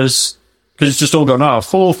realised because it's just all gone,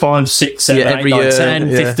 4, 5, 6, 7, 8, 9, 10,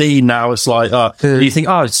 15 now. It's like, you think,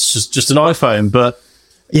 it's just an iPhone. But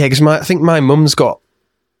yeah, because I think my mum's got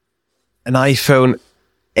an iPhone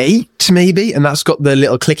 8 maybe, and that's got the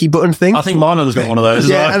little clicky button thing. I think mine has got one of those.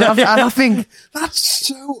 Yeah, and I think that's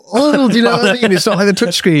so old. You know what I mean? It's not like a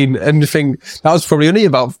touchscreen, and you think that was probably only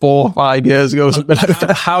about 4 or 5 years ago or something like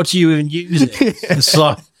that. How do you even use it? It's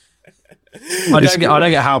like I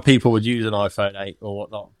don't get how people would use an iPhone 8 or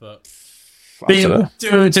whatnot, but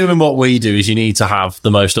doing what we do is you need to have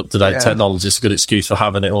the most up-to-date technology. It's a good excuse for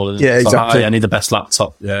having it all. Yeah, exactly. I need the best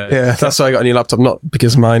laptop. Yeah, that's why I got a new laptop, not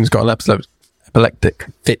because mine's got an epileptic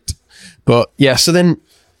fit. But yeah, so then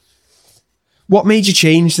what made you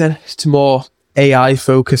change then to more AI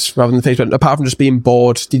focus rather than Facebook? Apart from just being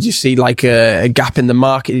bored, did you see like a gap in the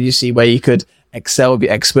market? Did you see where you could excel with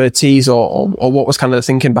your expertise, or what was kind of the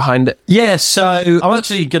thinking behind it? Yeah, so I'm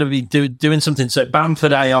actually going to be doing something. So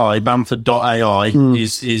Bamford.ai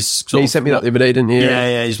is sort you sent me that the other day, didn't you?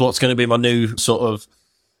 Yeah, is what's going to be my new sort of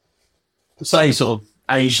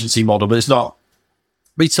agency model, but it's not.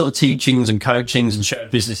 We sort of teachings and coachings and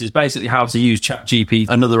shared businesses, basically how to use ChatGPT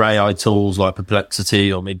and other AI tools like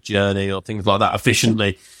Perplexity or Midjourney or things like that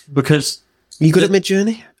efficiently. Because are you good at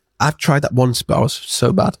Midjourney? I've tried that once, but I was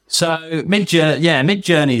so bad. So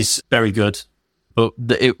Midjourney's very good, but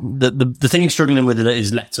the thing you're struggling with it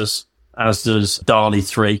is letters, as does DALL-E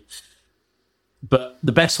 3. But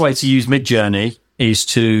the best way to use Midjourney is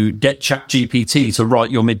to get ChatGPT to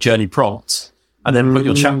write your Midjourney prompt, and then put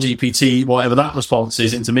your ChatGPT, whatever that response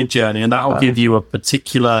is, into Midjourney, and that'll give you a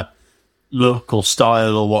particular look or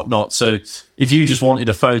style or whatnot. So if you just wanted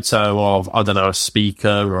a photo of, I don't know, a speaker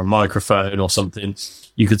or a microphone or something,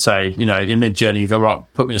 you could say, in Midjourney, you go, right,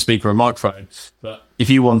 put me a speaker or a microphone. But if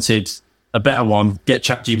you wanted a better one, get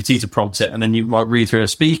ChatGPT to prompt it, and then you might read through a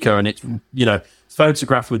speaker and it's,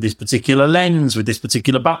 photographed with this particular lens, with this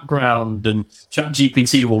particular background, and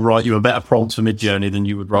ChatGPT will write you a better prompt for Midjourney than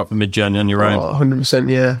you would write for Midjourney on your own. 100%,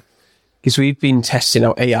 yeah. Because we've been testing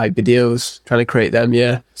out AI videos, trying to create them,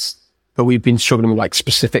 but we've been struggling with like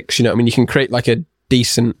specifics, you can create like a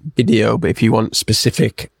decent video, but if you want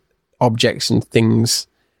specific objects and things,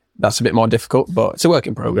 that's a bit more difficult, but it's a work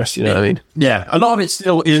in progress, you know what I mean? Yeah, a lot of it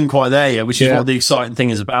still isn't quite there yet, which is what the exciting thing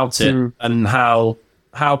is about it, and how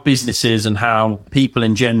businesses and how people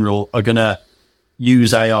in general are going to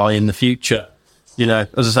use AI in the future.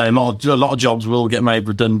 As I say, a lot of jobs will get made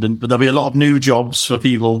redundant, but there'll be a lot of new jobs for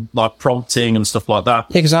people like prompting and stuff like that.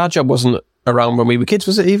 Yeah, because our job wasn't around when we were kids,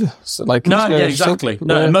 was it either? So Exactly.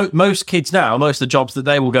 No, most kids now, most of the jobs that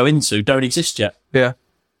they will go into don't exist yet. Yeah.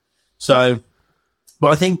 So,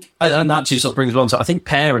 but I think, and actually sort of brings me on to, I think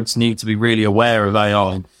parents need to be really aware of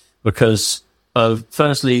AI because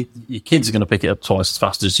firstly, your kids are going to pick it up twice as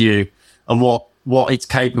fast as you, and what it's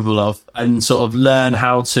capable of, and sort of learn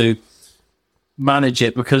how to manage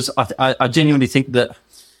it. Because I genuinely think that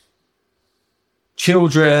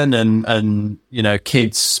children and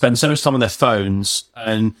kids spend so much time on their phones,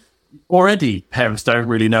 and already parents don't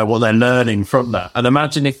really know what they're learning from that. And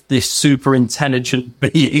imagine if this super intelligent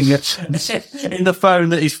being in the phone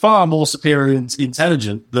that is far more superior and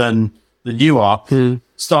intelligent than you are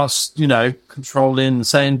starts, controlling,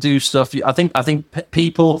 saying, do stuff. I think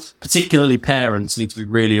people, particularly parents, need to be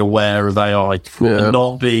really aware of AI and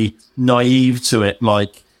not be naive to it,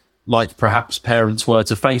 like perhaps parents were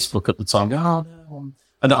to Facebook at the time. Go, oh no,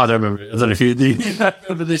 and I don't remember. I don't know if you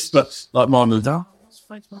remember this, but like my mum, what's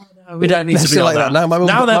Facebook? No, we don't need to be like that now.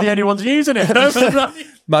 Now they're the only ones using it.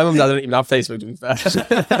 My mum doesn't even have Facebook, to be fair.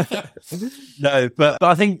 No, but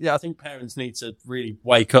I think parents need to really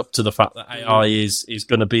wake up to the fact that AI is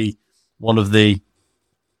going to be one of the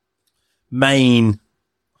main.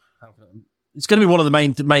 It's going to be one of the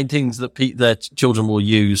main things that their children will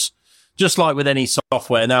use. Just like with any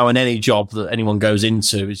software now, and any job that anyone goes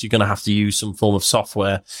into, is you're going to have to use some form of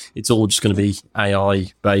software. It's all just going to be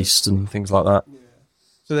AI based and things like that. Yeah.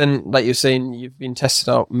 So then, like you're saying, you've been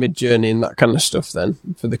testing out Midjourney and that kind of stuff then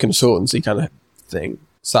for the consultancy kind of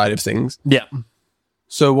side of things. Yeah.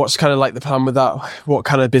 So what's kind of like the plan with that? What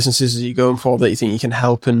kind of businesses are you going for that you think you can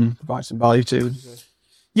help and provide some value to?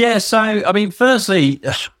 Yeah. So, I mean, firstly,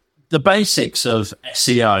 the basics of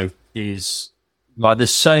SEO is like,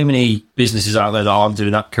 there's so many businesses out there that aren't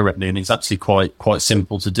doing that correctly, and it's actually quite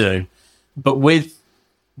simple to do. But with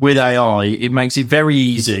AI, it makes it very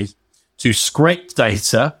easy to scrape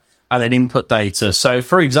data and then input data. So,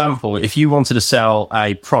 for example, if you wanted to sell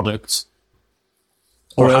a product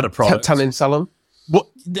or had a product, tell him sell them.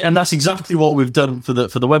 And that's exactly what we've done for the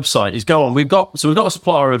website. Is go on. We've got a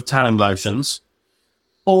supplier of tanning lotions.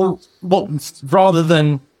 Or rather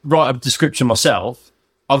than write a description myself,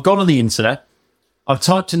 I've gone on the internet, I've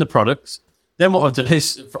typed in the product. Then what I've done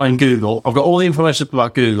is in Google, I've got all the information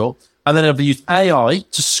about Google, and then I've used AI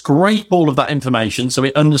to scrape all of that information so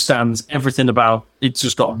it understands everything about. It's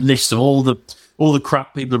just got a list of all the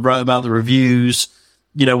crap people have wrote about, the reviews,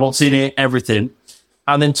 what's in it, everything.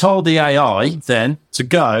 And then told the AI then to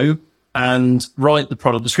go and write the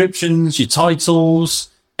product descriptions, your titles,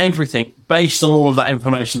 everything based on all of that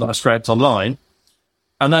information that I scraped online.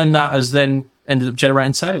 And then that has then ended up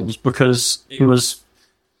generating sales because it was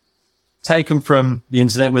taken from the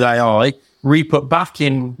internet with AI, re-put back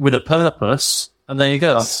in with a purpose, and there you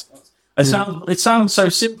go. It sounds so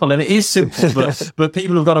simple, and it is simple, but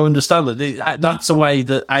people have got to understand that that's a way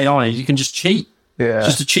that AI, you can just cheat. Yeah. It's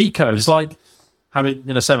just a cheat code. It's like having,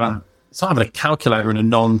 it's like having a calculator and a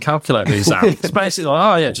non-calculator exam. It's basically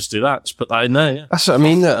like, just do that. Just put that in there. Yeah. That's what I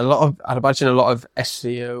mean. I'd imagine a lot of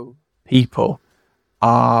SEO people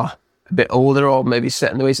are a bit older or maybe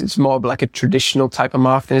set in the ways. It's more of like a traditional type of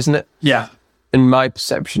marketing, isn't it? Yeah. And my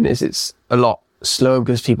perception is it's a lot slower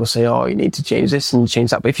because people say, you need to change this and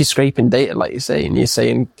change that. But if you're scraping data, like you say, and you're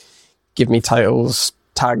saying, give me titles,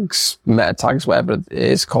 tags, meta tags, whatever it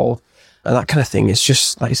is called, and that kind of thing, it's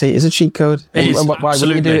just, like you say, it's a cheat code. It is, why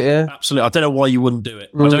wouldn't you do it? Yeah? Absolutely. I don't know why you wouldn't do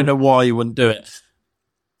it. I don't know why you wouldn't do it.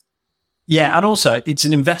 Yeah, and also, it's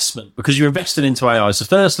an investment because you're investing into AI. So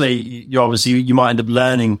firstly, you might end up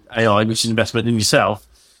learning AI, which is an investment in yourself.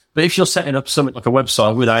 But if you're setting up something like a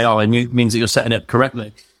website with AI, it means that you're setting it up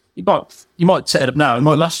correctly. You might set it up now. It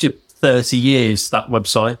might last you 30 years, that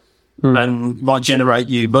website, and might generate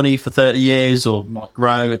you money for 30 years or might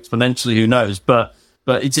grow exponentially, who knows. But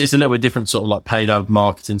it's a little bit different, sort of like paid ad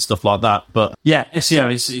marketing, stuff like that. But yeah,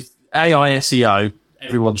 SEO is AI SEO.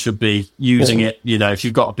 Everyone should be using it. If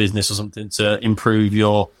you've got a business or something to improve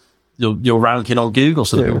your ranking on Google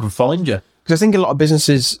so that people can find you. Because I think a lot of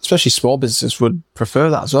businesses, especially small businesses, would prefer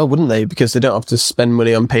that as well, wouldn't they? Because they don't have to spend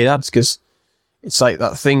money on paid ads. Because it's like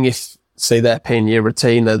that thing, if, say, they're paying you a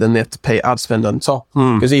retainer, then they have to pay ad spend on top.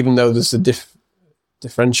 Because even though there's a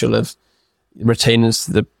differential of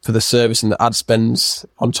retainers for the service and the ad spends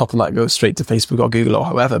on top of that goes straight to Facebook or Google or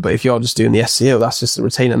however. But if you're just doing the SEO, that's just the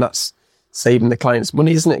retainer, and that's saving the clients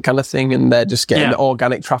money, isn't it? Kind of thing. And they're just getting the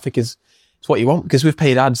organic traffic is what you want. Because with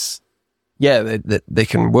paid ads, they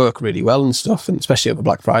can work really well and stuff, and especially over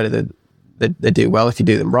Black Friday, they do well if you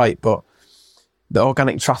do them right. But the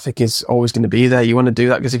organic traffic is always going to be there. You want to do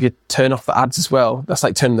that because if you turn off the ads as well, that's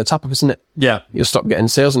like turning the tap up, isn't it? Yeah. You'll stop getting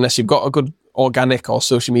sales unless you've got a good organic or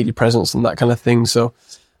social media presence and that kind of thing. So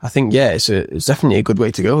I think, it's definitely a good way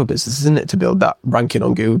to go with business, isn't it? To build that ranking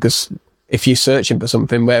on Google, because if you're searching for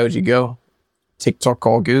something, where would you go? TikTok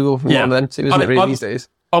or Google? One of them two, isn't it really these days?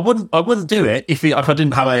 I wouldn't do it if I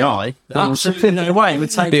didn't have AI. Absolutely no way. It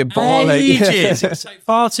would take ages. It would take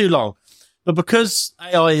far too long. But because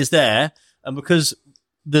AI is there, and because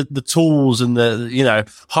the tools and the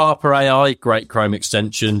Harper AI, great Chrome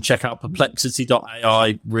extension. Check out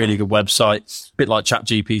perplexity.ai, really good website. A bit like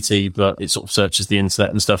ChatGPT, but it sort of searches the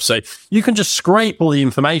internet and stuff. So you can just scrape all the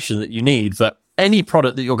information that you need for any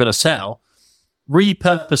product that you're going to sell,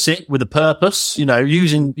 repurpose it with a purpose.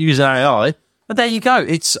 Using AI. And there you go.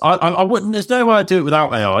 I wouldn't. There's no way I'd do it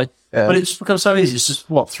without AI. Yeah. But it's become so easy. It's just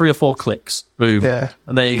 3 or 4 clicks. Boom. Yeah.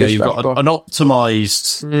 And there you go. You've got an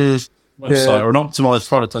optimized website or an optimized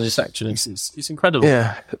product on your section. It's incredible.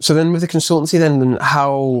 Yeah. So then with the consultancy, then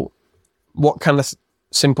what kind of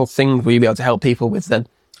simple things will you be able to help people with then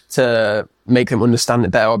to make them understand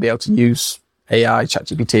it better or be able to use AI,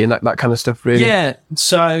 ChatGPT, and that kind of stuff? Really. Yeah.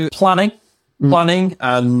 So planning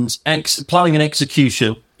and planning and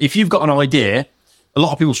execution. If you've got an idea, a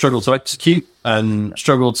lot of people struggle to execute and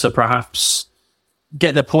struggle to perhaps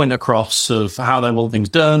get their point across of how they want things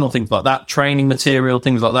done or things like that, training material,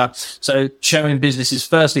 things like that. So showing businesses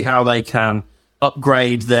firstly how they can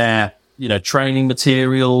upgrade their, training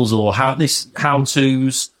materials or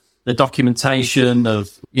how-tos, the documentation of,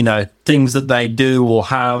 things that they do or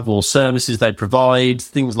have or services they provide,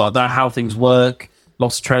 things like that, how things work.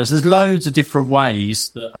 Lots of trailers. There's loads of different ways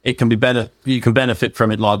that it can be you can benefit from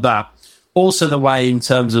it like that. Also, the way in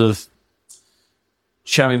terms of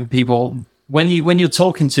showing people when you're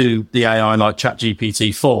talking to the AI like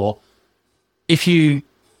ChatGPT 4, if you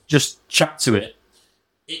just chat to it,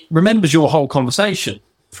 it remembers your whole conversation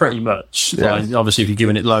pretty much. Yeah. Like, obviously, if you're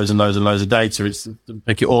giving it loads and loads and loads of data, it's to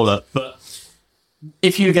pick it all up. But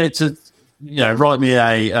if you get it to write me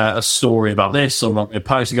a story about this, or write me a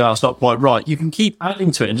post and go, that's not quite right. You can keep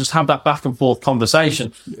adding to it and just have that back and forth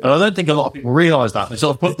conversation. And I don't think a lot of people realise that. They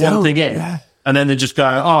sort of put one thing in and then they just go,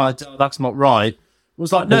 oh, that's not right. It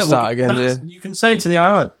was like, no, you can say to the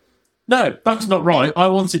AI, no, that's not right. I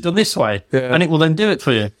want it done this way. Yeah. And it will then do it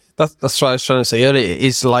for you. That's what I was trying to say earlier.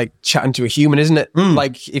 It's like chatting to a human, isn't it?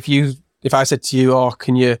 Like if I said to you, oh,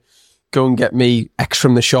 can you go and get me X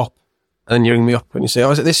from the shop? And you ring me up and you say,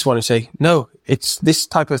 oh, is it this one? And you say, no, it's this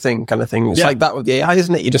type of thing, kind of thing. It's like that with the AI,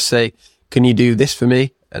 isn't it? You just say, can you do this for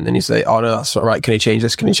me? And then you say, oh, no, that's not right. Can you change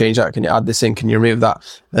this? Can you change that? Can you add this in? Can you remove that?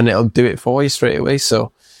 And it'll do it for you straight away.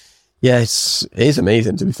 So, yeah, it is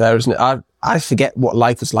amazing, to be fair, isn't it? I forget what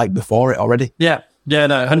life was like before it already. Yeah, no,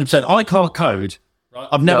 100%. I can't code. Right?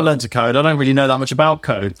 I've never learned to code. I don't really know that much about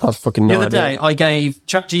code. That's fucking no idea. The other day, I gave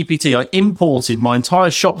ChatGPT, I imported my entire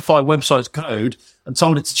Shopify website's code and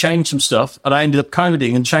told it to change some stuff, and I ended up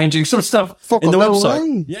coding and changing some stuff in the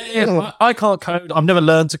website. Yeah. I can't code. I've never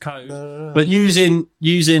learned to code. But using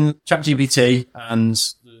ChatGPT and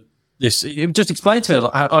this, it just explained to me,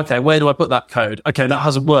 like, okay, where do I put that code? Okay, that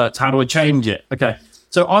hasn't worked. How do I change it? Okay.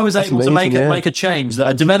 So I was able to make a change that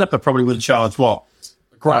a developer probably would charge, what?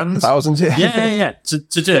 Grand? Thousands, yeah. To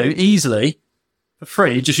do easily for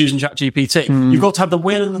free, just using ChatGPT. You've got to have the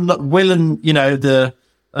will and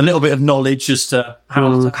a little bit of knowledge as to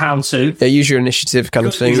how to. Yeah, use your initiative kind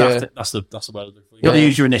of thing. Exactly. Yeah. That's the word. You've got to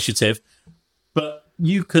use your initiative, but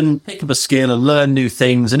you can pick up a skill and learn new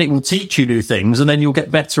things, and it will teach you new things, and then you'll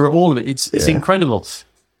get better at all of it. It's incredible.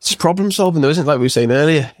 It's problem solving, though, isn't it? Like we were saying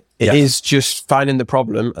earlier. It is just finding the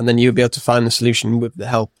problem, and then you'll be able to find the solution with the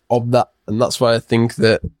help of that. And that's why I think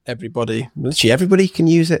that literally everybody can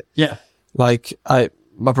use it. Yeah. Like my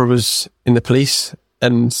brother's in the police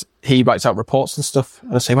and he writes out reports and stuff.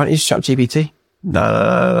 And I say, why don't you use ChatGPT? No,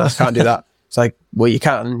 I can't do that. It's like, well, you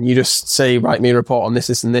can. You just say, write me a report on this,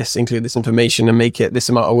 this, and this, include this information and make it this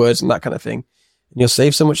amount of words and that kind of thing. And you'll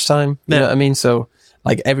save so much time. You know what I mean? So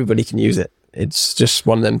like everybody can use it. It's just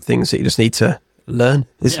one of them things that you just need to learn.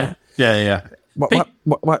 Yeah. What?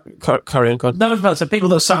 Carry on, go on. No, I was about to say, people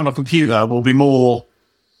that sat on a computer will be more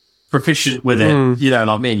proficient with it.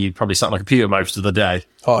 Like me, you'd probably sat on a computer most of the day.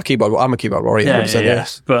 Oh, I'm a keyboard warrior.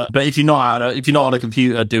 Yes. But if you're not on a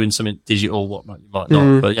computer doing something digital, you might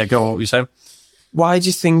not. But yeah, go on. What were you saying? Why do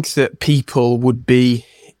you think that people would be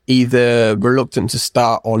either reluctant to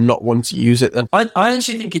start or not want to use it? Then I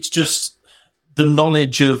actually think it's just the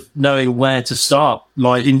knowledge of knowing where to start,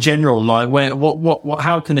 like in general, like what,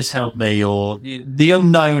 how can this help me, or the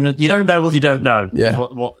unknown. You don't know what you don't know. Yeah.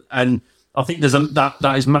 And I think there's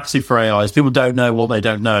that is massive for AIs. People don't know what they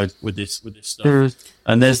don't know with this stuff.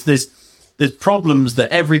 And there's problems that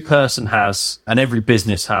every person has and every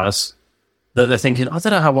business has that they're thinking, I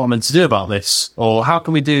don't know what I'm meant to do about this, or how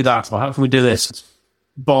can we do that, or how can we do this?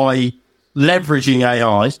 By leveraging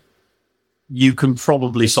AI, you can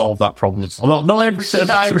probably solve that problem. Well, not every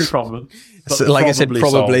problem. But like I said,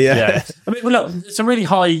 probably, yeah. I mean, well, look, some really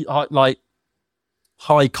high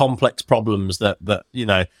complex problems that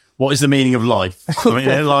what is the meaning of life? I mean,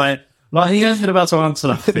 they're like he hasn't about to answer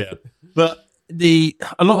that yet. But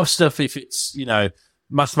a lot of stuff, if it's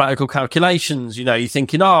mathematical calculations, you're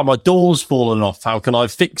thinking, my door's fallen off. How can I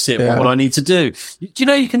fix it? What would I need to do? Do you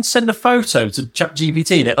know you can send a photo to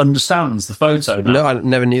ChatGPT and it understands the photo now? No, I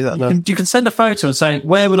never knew that. No. You can send a photo and say,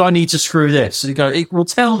 where would I need to screw this? And it will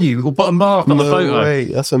tell you, it will put a mark on the photo. Way.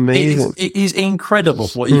 That's amazing. It is incredible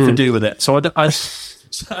what you can do with it.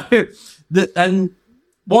 And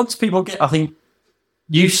once people get, I think,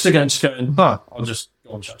 used to just going, I'll just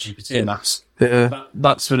go on ChatGPT and ask. Yeah.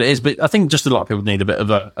 That's what it is. But I think just a lot of people need a bit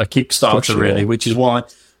of a Kickstarter, really, which is why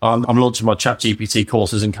I'm launching my ChatGPT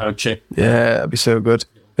courses and coaching. Yeah, that'd be so good.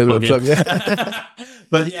 Plug, yeah.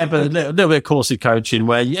 but a little bit of course coaching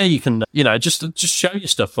where you can just show you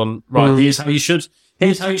stuff on here's how you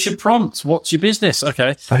should prompt. What's your business? Okay,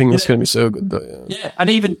 I think that's going to be so good though. Yeah, and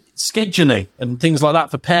even scheduling and things like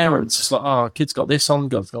that for parents. It's like, kids got this on,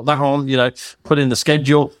 got that on. Put in the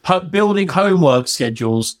schedule, building homework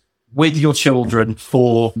schedules with your children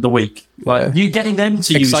for the week. Like you getting them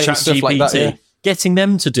to use ChatGPT, like that, getting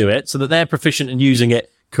them to do it so that they're proficient in using it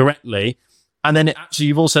correctly. And then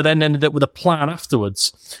you've also then ended up with a plan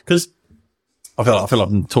afterwards. Because I feel like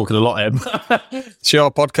I'm talking a lot here. It's your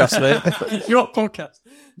podcast, mate. It's your podcast.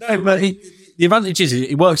 No, but the advantage is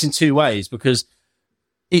it works in two ways, because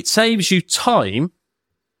it saves you time,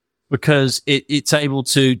 because it's able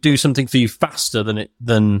to do something for you faster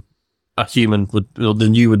than a human would, or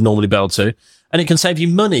than you would normally be able to. And it can save you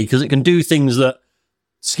money, because it can do things that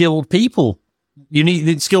skilled people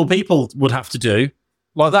would have to do.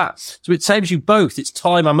 like that. So it saves you both. It's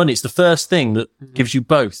time and money. It's the first thing that gives you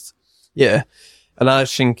both. Yeah. And I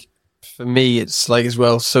think for me, it's like as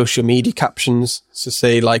well, social media captions. So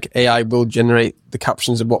say like AI will generate the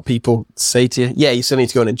captions of what people say to you. Yeah, you still need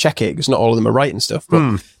to go in and check it because not all of them are right and stuff.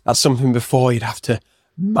 But that's something before you'd have to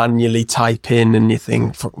manually type in and you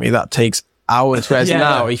think, fuck me, that takes hours. Whereas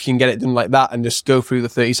now if you can get it done like that and just go through the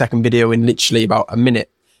 30-second video in literally about a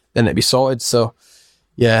minute, then it'd be sorted. So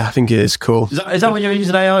yeah, I think it is cool. Is that what you're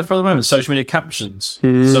using AI for at the moment? Social media captions?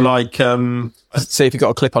 So like... say if you've got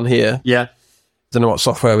a clip on here. Yeah. I don't know what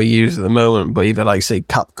software we use at the moment, but either like say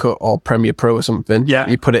CapCut or Premiere Pro or something. Yeah.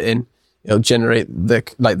 You put it in, it'll generate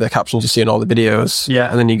the captions you see in all the videos. Yeah.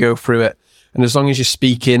 And then you go through it. And as long as you're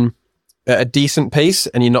speaking at a decent pace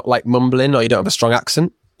and you're not like mumbling or you don't have a strong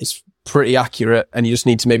accent, it's pretty accurate. And you just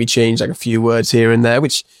need to maybe change like a few words here and there,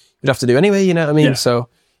 which you'd have to do anyway, you know what I mean? Yeah. So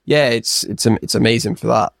yeah, it's amazing for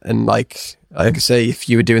that. And like I say, if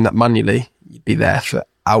you were doing that manually, you'd be there for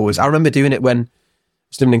hours. I remember doing it when I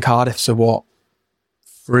was living in Cardiff. So what?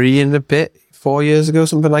 3 and a bit, 4 years ago,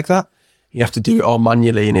 something like that. You have to do it all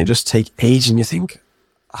manually and it just take ages and you think,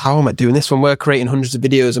 how am I doing this when we're creating hundreds of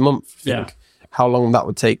videos a month? Yeah. How long that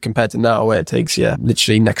would take compared to now where it takes,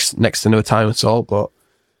 literally next to no time at all. But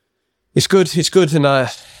it's good. And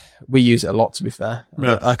we use it a lot, to be fair.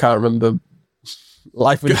 Yeah. I can't remember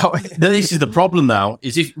life without it. This is the problem now,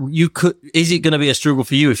 is is it going to be a struggle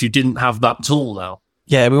for you if you didn't have that tool now?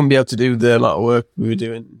 Yeah, we wouldn't be able to do the amount of work we were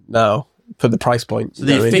doing now for the price point. So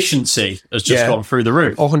the efficiency has just gone through the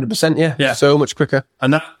roof. 100%, yeah. So much quicker.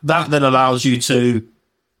 And that then allows you to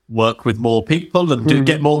work with more people and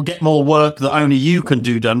get more work that only you can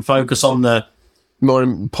do done. Focus on the more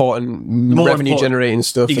important revenue generating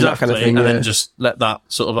stuff, exactly, and that kind of thing. And then just let that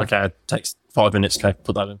sort of like, it takes 5 minutes, okay,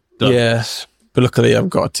 put that in. Done. Yes. But luckily, I've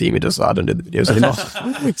got a team who does that. I don't do the videos anymore.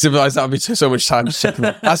 Otherwise, that would be so much time to check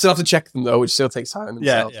them. I still have to check them, though, which still takes time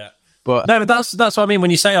themselves. Yeah. But no, but that's what I mean when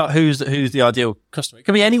you say like, who's the ideal customer. It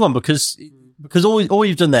can be anyone because all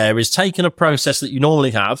you've done there is taken a process that you normally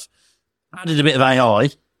have, added a bit of AI,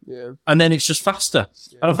 and then it's just faster.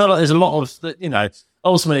 Yeah. And I feel like there's a lot of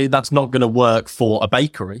ultimately that's not going to work for a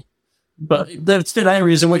bakery, but there's still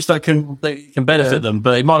areas in which that can benefit them.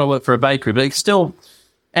 But it might not work for a bakery, but it's still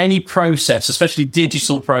any process, especially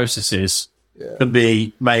digital processes. Can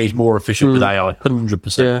be made more efficient with AI,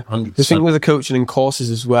 100%. Yeah. 100%. The thing with the coaching and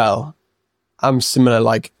courses as well, I'm similar.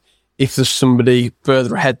 Like, if there's somebody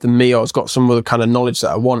further ahead than me or has got some other kind of knowledge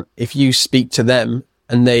that I want, if you speak to them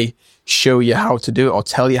and they show you how to do it or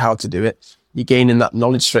tell you how to do it, you're gaining that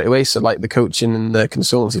knowledge straight away. So, like the coaching and the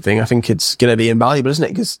consultancy thing, I think it's going to be invaluable, isn't it?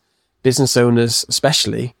 Because business owners,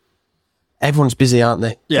 especially, everyone's busy, aren't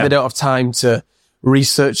they? Yeah. They don't have time to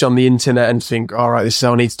research on the internet and think, all right, this is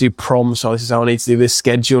how I need to do prompts, or this is how I need to do this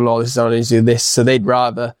schedule, or this is how I need to do this. So they'd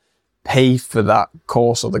rather pay for that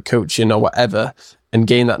course or the coaching or whatever and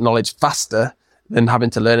gain that knowledge faster than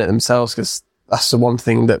having to learn it themselves, because that's the one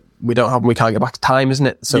thing that we don't have and we can't get back time, isn't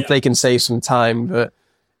it? So if they can save some time for an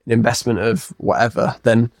investment of whatever,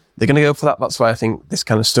 then they're going to go for that. That's why I think this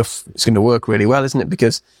kind of stuff is going to work really well, isn't it?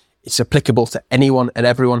 Because it's applicable to anyone and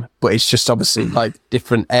everyone, but it's just obviously like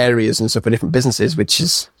different areas and stuff for different businesses, which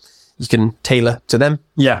is you can tailor to them.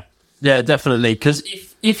 Yeah, definitely. Because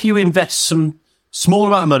if you invest some small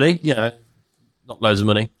amount of money, not loads of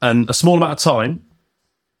money, and a small amount of time,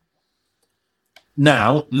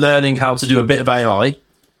 now learning how to do a bit of AI,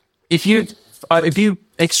 if you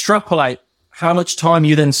extrapolate how much time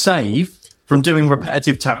you then save from doing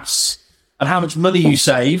repetitive tasks and how much money you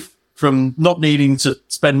save from not needing to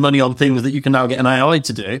spend money on things that you can now get an AI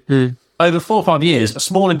to do, over 4 or 5 years, a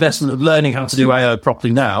small investment of learning how to do AI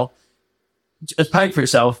properly now has paid for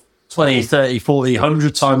itself 20, 30, 40,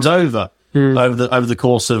 100 times over the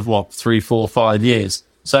course of 3, 4, 5 years.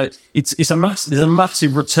 So there's a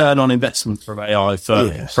massive return on investment from AI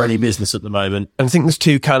for any business at the moment. And I think there's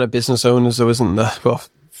two kind of business owners, though, isn't there? Well,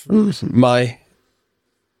 from my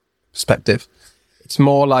perspective, it's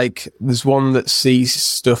more like there's one that sees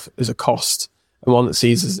stuff as a cost and one that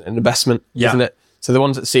sees it as an investment, isn't it? So the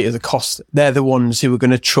ones that see it as a cost, they're the ones who are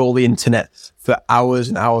going to troll the internet for hours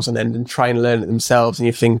and hours on end and try and learn it themselves. And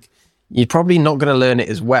you think you're probably not going to learn it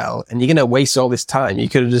as well, and you're going to waste all this time. You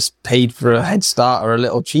could have just paid for a head start or a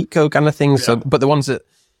little cheat code kind of thing. Yeah. So, but the ones that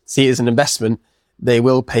see it as an investment, they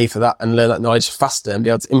will pay for that and learn that knowledge faster and be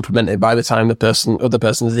able to implement it by the time other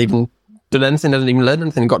person has even done anything, doesn't even learn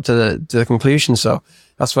anything, got to the conclusion. So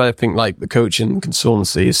that's why I think like the coaching and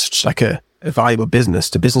consultancy is such like a valuable business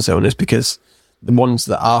to business owners, because the ones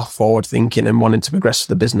that are forward thinking and wanting to progress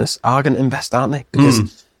the business are going to invest, aren't they?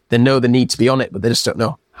 Because they know they need to be on it, but they just don't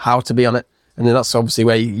know how to be on it. And then that's obviously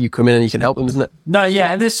where you come in and you can help them, isn't it? No,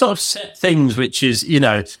 yeah, and there's sort of set things which is,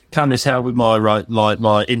 can this help with my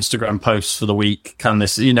my Instagram posts for the week? Can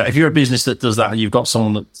this, if you're a business that does that and you've got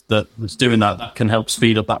someone that's doing that can help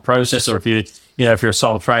speed up that process. Or if you're a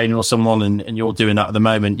sole trainer or someone and you're doing that at the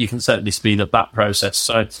moment, you can certainly speed up that process.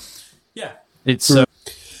 So, yeah, it's super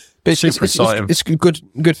exciting. It's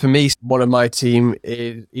good for me. One of my team,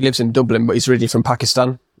 he lives in Dublin, but he's originally from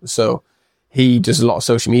Pakistan, so he does a lot of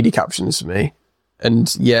social media captions for me.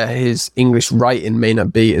 And yeah, his English writing may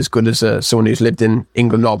not be as good as someone who's lived in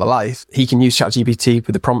England all their life. He can use ChatGPT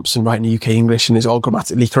with the prompts and write in UK English and is all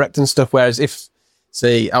grammatically correct and stuff. Whereas if,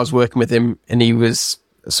 say, I was working with him and he was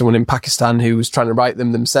someone in Pakistan who was trying to write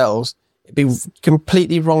them themselves, it'd be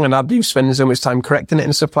completely wrong and I'd be spending so much time correcting it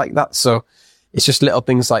and stuff like that. So it's just little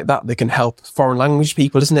things like that can help foreign language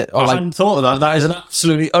people, isn't it? Or I hadn't thought of that. That is an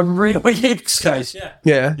absolutely unreal use case.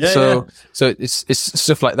 Yeah. So it's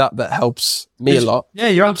stuff like that helps me a lot. Yeah,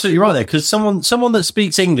 you're absolutely right there. Because someone that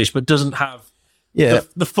speaks English but doesn't have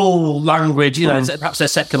the full language, perhaps their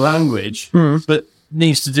second language, but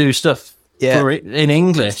needs to do stuff for it in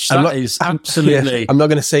English. That is absolutely. Yeah, I'm not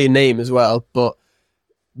going to say a name as well, but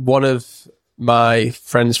one of my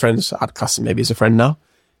friends, I'd class him maybe as a friend now.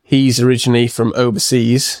 He's originally from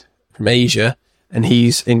overseas, from Asia, and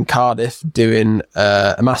he's in Cardiff doing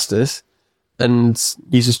a master's and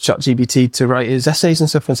uses ChatGPT to write his essays and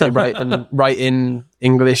stuff and say, write in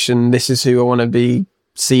English and this is who I want to be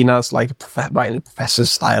seen as, like writing a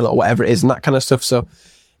professor's style or whatever it is and that kind of stuff. So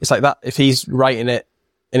it's like that. If he's writing it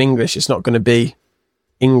in English, it's not going to be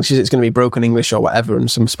English, it's going to be broken English or whatever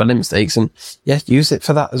and some spelling mistakes, and use it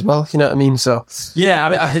for that as well. You know what I mean? So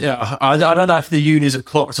yeah, I don't know if the unis have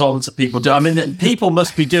clocked on to people. I mean, people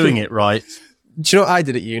must be doing it right. Do you know what I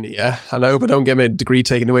did at uni? Yeah, I know, but don't get my degree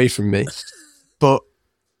taken away from me. But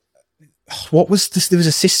what was this? There was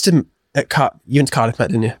a system at you went to Cardiff,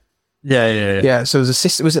 didn't you? Yeah. So there was a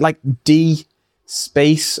system. Was it like D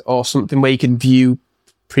space or something where you can view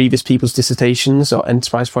previous people's dissertations or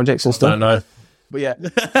enterprise projects and stuff? I don't know. But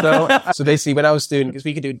yeah, so basically when I was doing, because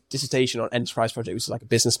we could do a dissertation on enterprise project, which is like a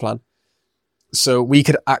business plan. So we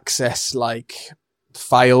could access like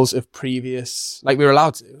files of previous, like we were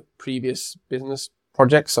allowed to, previous business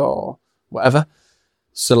projects or whatever.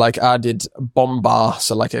 So like I did a bomb bar,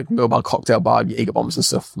 so like a mobile cocktail bar, Jaeger bombs and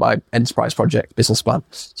stuff, my enterprise project business plan.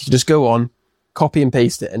 So you can just go on, copy and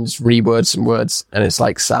paste it and just reword some words and it's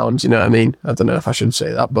like sound, you know what I mean? I don't know if I should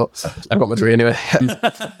say that, but I've got my degree anyway.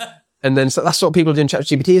 And then so that's what people do in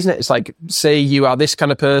ChatGPT, isn't it? It's like, say you are this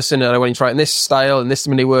kind of person and I want you to write in this style and this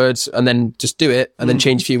many words and then just do it and then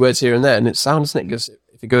change a few words here and there. And it sounds, isn't it? Because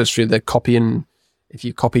if it goes through the copying, if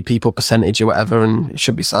you copied people percentage or whatever, and it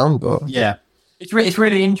should be sound, but yeah. It's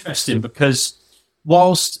really interesting because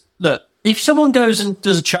look, if someone goes and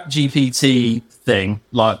does a ChatGPT thing,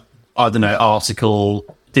 like, I don't know, article,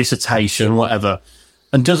 dissertation, whatever,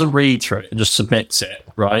 and doesn't read through it and just submits it,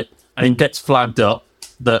 right? And it gets flagged up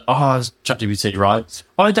that, it's ChatGPT, right?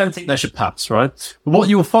 I don't think they should pass, right? But what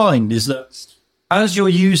you'll find is that as you're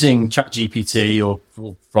using ChatGPT or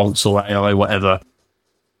prompts or AI, whatever,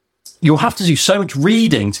 you'll have to do so much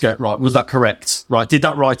reading to get right. Was that correct? Right? Did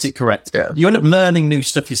that write it correct? Yeah. You end up learning new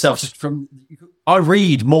stuff yourself. I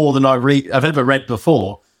read more than I've ever read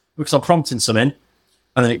before because I'm prompting something,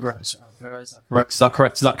 and then it grows. Is that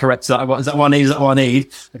correct? Is that correct? Is that what I need? Is that what I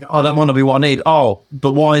need? Like, that might not be what I need. Oh,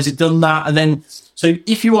 but why has it done that? And then, so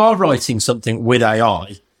if you are writing something with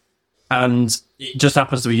AI, and it just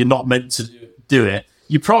happens to be you're not meant to do it,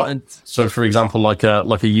 you probably, so for example, like a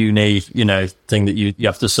uni, thing that you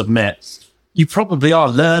have to submit, you probably are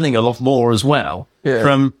learning a lot more as well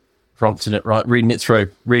from prompting it, right? Reading it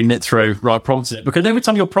through, right? Prompting it. Because every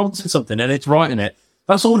time you're prompting something and it's writing it,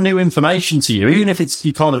 that's all new information to you. Even if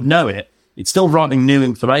you kind of know it, it's still writing new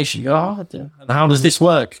information. You go, and how does this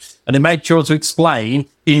work? And it made sure to explain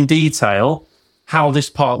in detail how this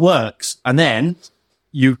part works. And then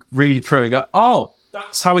you read through and go,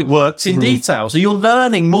 that's how it works in detail. So you're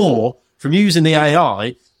learning more from using the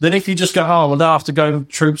AI than if you just go, I have to go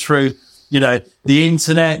troops through, the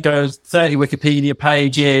internet, go 30 Wikipedia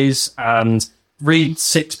pages and read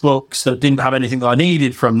 6 books that didn't have anything that I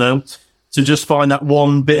needed from them to just find that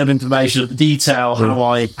one bit of information, the detail,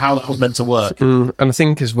 how that was meant to work. And I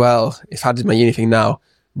think as well, if I did my uni thing now,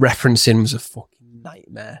 referencing was a fucking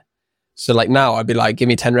nightmare. So like now I'd be like, give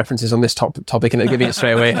me 10 references on this topic and it'd give me it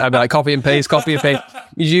straight away. I'd be like, copy and paste.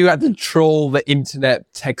 You had to troll the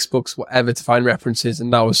internet, textbooks, whatever to find references.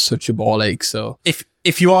 And that was such a ball ache. So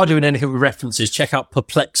if you are doing anything with references, check out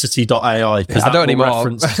perplexity.ai. I don't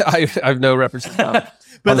anymore. I have no references now.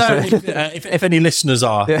 But no, if any listeners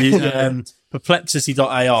are,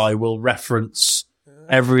 perplexity.ai will reference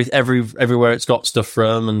everywhere it's got stuff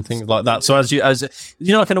from and things like that. So as you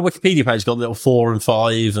know, like on a Wikipedia page, it's got little 4 and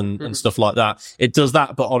 5 and stuff like that. It does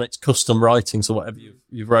that, but on its custom writing, so whatever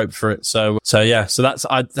you've wrote for it. So that's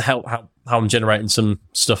how I'm generating some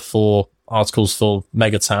stuff for articles for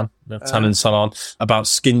Megatan, Tanning Salon, about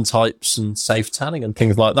skin types and safe tanning and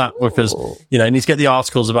things like that. Because, you need to get the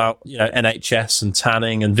articles about, NHS and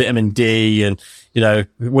tanning and vitamin D and,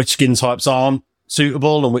 which skin types aren't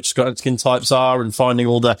suitable and which skin types are, and finding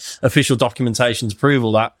all the official documentation to prove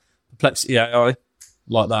all that. Perplexity AI,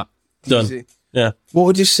 like that. Done. Easy. Yeah. What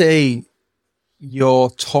would you say your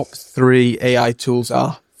top 3 AI tools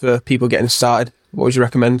are for people getting started? What would you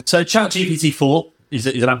recommend? So ChatGPT 4 is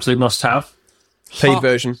an absolute must-have. Paid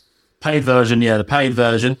version. Paid version, yeah, the paid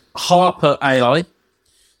version. Harper AI.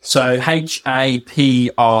 So HAPRA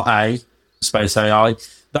space AI.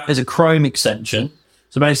 That is a Chrome extension.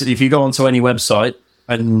 So basically, if you go onto any website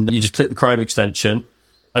and you just click the Chrome extension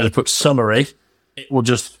and just put summary, it will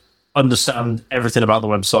just understand everything about the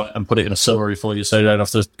website and put it in a summary for you, so you don't have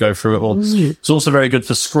to go through it all. It's also very good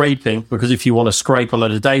for scraping, because if you want to scrape a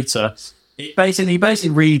load of data, it basically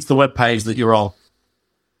reads the web page that you're on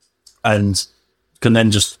and can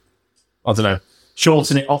then just,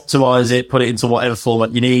 shorten it, optimize it, put it into whatever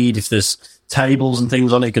format you need. If there's tables and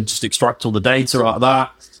things on it, you can just extract all the data out of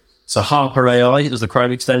that. So Harper AI is the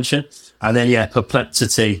Chrome extension. And then,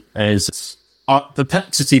 Perplexity is...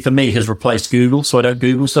 Perplexity for me has replaced Google, so I don't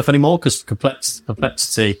Google stuff anymore, because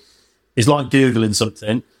Perplexity is like Googling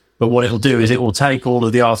something, but what it'll do is it will take all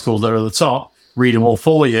of the articles that are at the top, read them all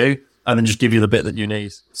for you, and then just give you the bit that you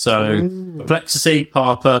need. So Perplexity,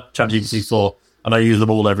 Harper, ChatGPT 4, and I use them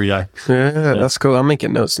all every day. Yeah, that's cool. I'm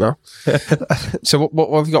making notes now. So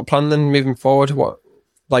what have you got planned then moving forward?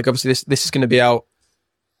 Obviously this is going to be out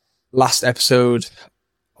last episode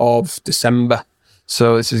of December.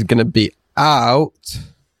 So this is going to be out.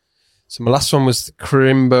 So my last one was the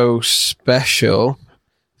Crimbo special.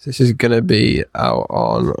 This is going to be out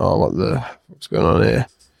on, what's going on here?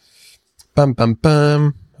 Bam, bam,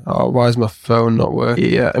 bam. Oh, why is my phone not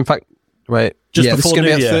working? Yeah, in fact, wait. Just this is going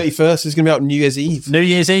to be out 31st. It's going to be out New Year's Eve. New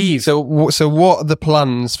Year's Eve. So what are the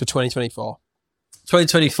plans for 2024?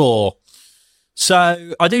 2024.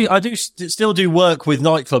 So I do still do work with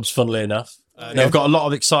nightclubs, funnily enough. I've got a lot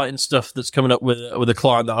of exciting stuff that's coming up with a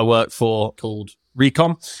client that I work for called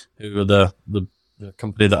Recon, who are the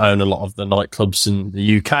company that own a lot of the nightclubs in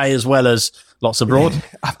the UK as well as lots abroad.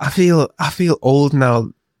 Yeah, I feel old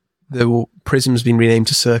now. The Prism's been renamed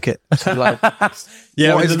to Circuit. So when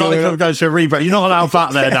the nightclub goes to a rebrand, you're not allowed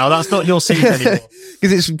back there now. That's not your scene anymore.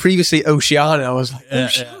 Because it's previously Oceana. I was like,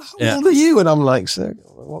 how old are you? And I'm like, Circuit.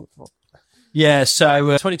 What? Yeah, so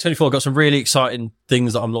 2024 got some really exciting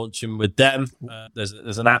things that I'm launching with them.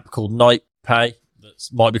 There's an app called Night Pay that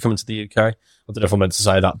might be coming to the UK. I don't know if I'm meant to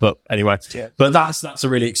say that, but anyway. Yeah. But that's a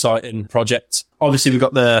really exciting project. Obviously, we've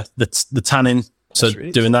got the tanning, so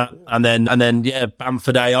really doing that, and then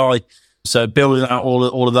Bamford AI. So building out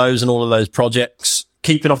all of those projects,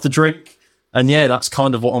 keeping off the drink. And that's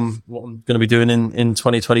kind of what I'm going to be doing in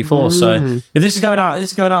 2024. So if this is going out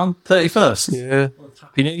on 31st. Yeah.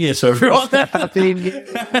 Happy New Year to everyone. Happy New Year.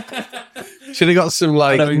 Should have got some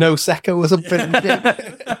no secco or something.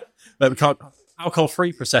 No, we can't.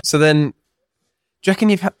 Alcohol-free Prosecco. So then,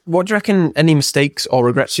 what do you reckon any mistakes or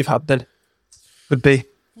regrets you've had then would be?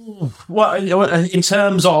 Well, in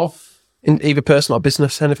terms of? In either personal or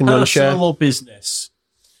business, anything you want to share? Personal or business?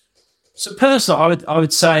 So personal, I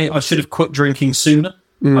would say I should have quit drinking sooner.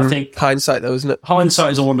 I think hindsight, though, isn't it?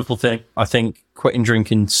 Hindsight is a wonderful thing. I think quitting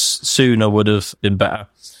drinking sooner would have been better.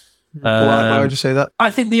 Why would you say that?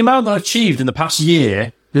 I think the amount that I've achieved in the past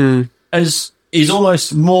year is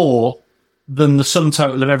almost more than the sum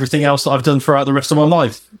total of everything else that I've done throughout the rest of my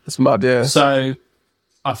life. That's mad, yeah. So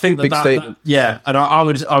I think that and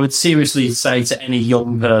I would seriously say to any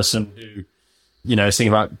young person who is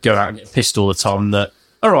thinking about going out and getting pissed all the time that,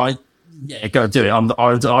 all right, yeah, go do it.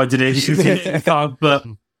 I did it. You did it.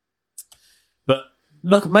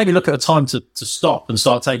 But maybe look at a time to stop and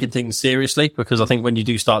start taking things seriously, because I think when you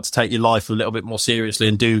do start to take your life a little bit more seriously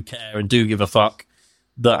and do care and do give a fuck,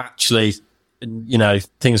 that actually,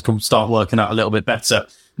 things can start working out a little bit better.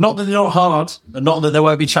 Not that they're not hard, and not that there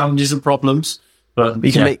won't be challenges and problems, but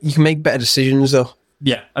you can make better decisions though.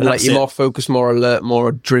 Yeah, and you're more focused, more alert,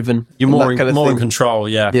 more driven. You're more in control.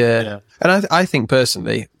 Yeah. And I think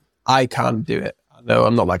personally, I can't do it. I know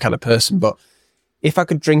I'm not that kind of person, but if I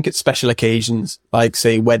could drink at special occasions, like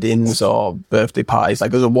say weddings or birthday parties,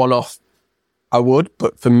 like as a one-off, I would,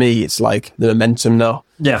 but for me, it's like the momentum now.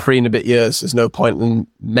 Yeah. 3 and a bit years, there's no point. And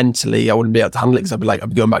mentally, I wouldn't be able to handle it because I'd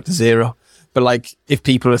be going back to zero. But like, if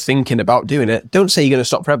people are thinking about doing it, don't say you're going to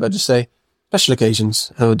stop forever. Just say special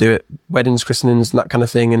occasions, and we'll do it. Weddings, christenings, and that kind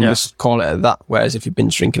of thing, and just call it at that. Whereas if you've been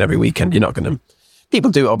drinking every weekend, you're not going to.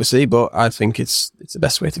 People do it, obviously, but I think it's the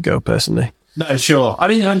best way to go, personally. No, sure. I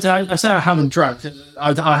mean, I say I haven't drank.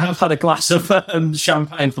 I have had a glass of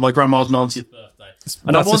champagne for my grandma's 90th birthday.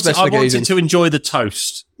 And I wanted to enjoy the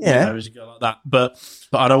toast. Yeah. As you go like that. But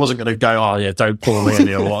I wasn't going to go, oh, yeah, don't pour me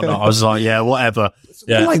any or whatnot. I was like, yeah, whatever.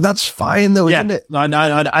 Yeah. Like, that's fine, though, isn't it?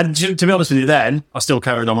 And to be honest with you, then, I still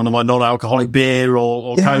carried on my non-alcoholic beer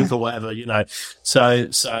or Coke or whatever, So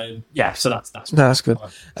that's good.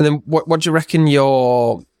 And then what do you reckon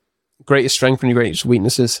your greatest strength and your greatest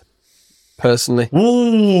weaknesses, personally?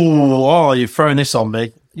 You've thrown this on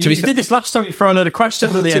me. You did this last time. You thrown out a question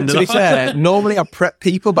at the end. To be fair, normally I prep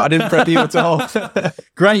people, but I didn't prep you at all.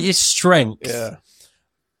 Greatest strength. Yeah.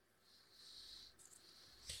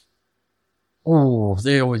 Oh,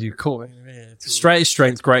 there was you caught me. Greatest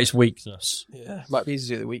strength, greatest weakness. Yeah, might be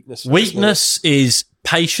easy to do the weakness. Weakness is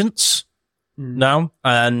patience now,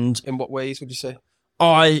 and in what ways would you say?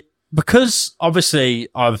 Because obviously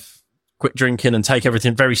I've quit drinking and take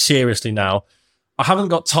everything very seriously now. I haven't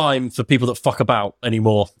got time for people that fuck about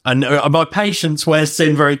anymore, and my patience wears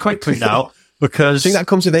thin very quickly now. Because I think that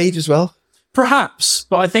comes with age as well. Perhaps,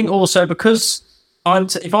 but I think also because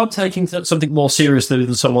if I'm taking something more seriously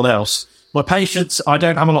than someone else, my patience, I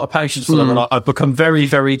don't have a lot of patience for them, and I've become very,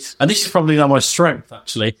 very, and this is probably now my strength,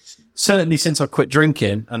 actually, certainly since I quit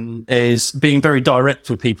drinking, and is being very direct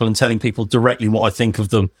with people and telling people directly what I think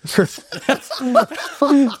of them. And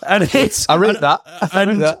I read that.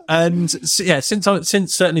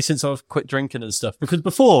 Since I've quit drinking and stuff, because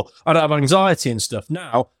before I don't have anxiety and stuff.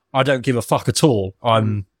 Now I don't give a fuck at all.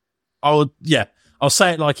 I'll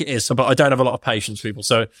say it like it is, but I don't have a lot of patience for people.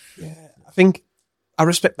 So I think I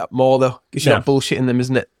respect that more, though, because you're not bullshitting them,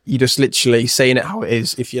 isn't it? You're just literally saying it how it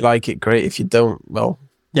is. If you like it, great. If you don't, well,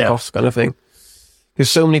 off kind of thing. Because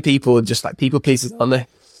so many people are just like people pleasers, aren't they?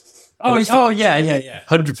 Oh yeah,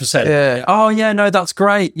 100%. Yeah. Oh yeah, no, that's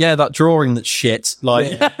great. Yeah, that drawing, that's shit.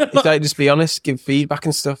 Like, it's like, just be honest, give feedback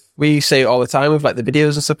and stuff. We say it all the time with like the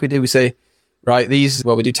videos and stuff we do. We say, right, we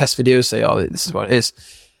do test videos. Say, oh, this is what it is.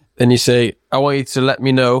 Then you say, I want you to let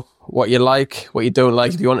me know what you like, what you don't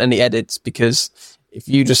like. If you want any edits, because if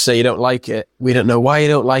you just say you don't like it, we don't know why you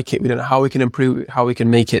don't like it. We don't know how we can improve it, how we can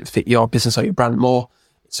make it fit your business or your brand more.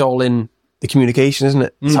 It's all in the communication, isn't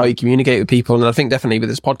it? It's how you communicate with people. And I think definitely with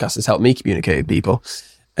this podcast, it's helped me communicate with people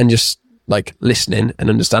and just like listening and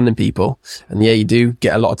understanding people. And yeah, you do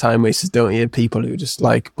get a lot of time wasters, don't you? People who just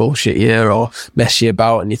like bullshit you or mess you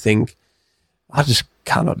about, and you think, I just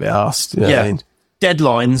cannot be arsed. You know what I mean?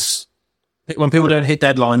 Deadlines. When people don't hit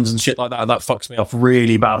deadlines and shit like that fucks me off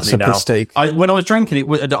really badly now. Mistake. When I was drinking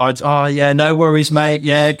it, no worries, mate.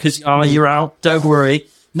 Yeah, because you're out. Don't worry.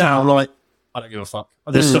 Now I'm like, I don't give a fuck.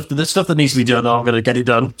 There's stuff that needs to be done. I'm going to get it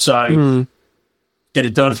done. So get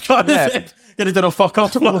it done. Get it done or fuck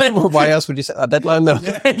off. Why else would you set that deadline though?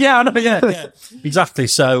 Yeah, I know. Yeah, exactly.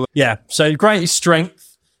 So so greatest strength.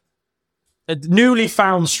 Newly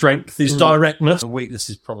found strength is directness. And weakness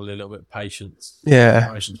is probably a little bit of patience.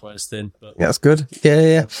 Yeah. Patience wears thin. But. Yeah, that's good.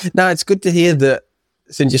 Yeah. No, it's good to hear that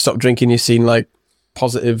since you stopped drinking, you've seen like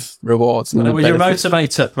positive rewards. And you're a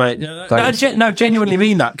motivator, mate. No, genuinely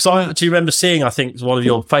mean that. Because I actually remember seeing, I think, one of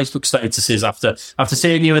your Facebook statuses after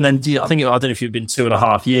seeing you, and then I don't know if you've been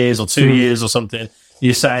 2.5 years or 2 years or something.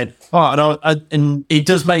 You're saying, and it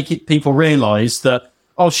does make people realise that,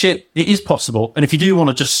 oh shit, it is possible. And if you do want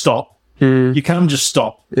to just stop, you can just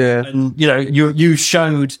stop. Yeah. And, you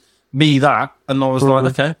showed me that, and I was like,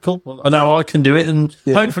 okay, cool. Well, now I can do it, and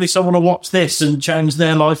hopefully someone will watch this and change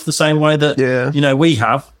their life the same way that, we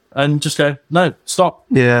have, and just go, no, stop.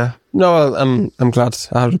 Yeah. No, I'm glad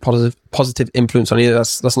I had a positive influence on you.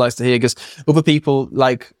 That's nice to hear, because other people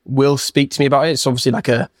like will speak to me about it. It's obviously like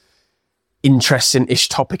a interesting-ish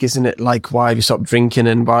topic, isn't it? Like, why have you stopped drinking,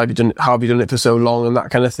 and how have you done it for so long, and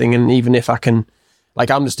that kind of thing. And even if I can, like,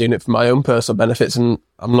 I'm just doing it for my own personal benefits, and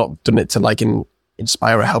I'm not doing it to like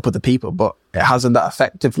inspire or help other people, but it has that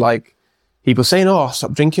effect of like people saying, oh, I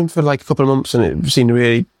stopped drinking for like a couple of months and it seemed a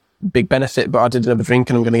really big benefit, but I did another drink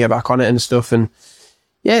and I'm going to get back on it and stuff. And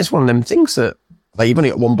yeah, it's one of them things that like, you've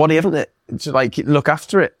only got one body, haven't it? It's like, look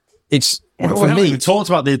after it. It's for me. We talked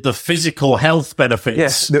about the physical health benefits.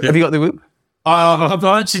 Yes. Have you got the Whoop? I've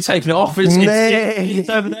actually taken it off. It's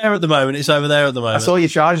over there at the moment. I saw you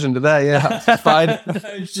charged under there. Yeah, it's fine.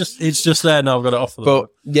 it's just there now. I've got it off. But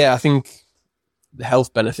yeah, I think the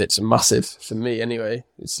health benefits are massive for me anyway.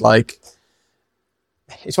 It's like,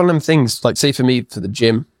 it's one of them things, like say for me, for the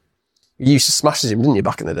gym, you used to smash the gym, didn't you,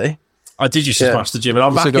 back in the day? I did used to smash the gym, and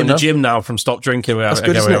I'm back in the gym now from stop drinking. We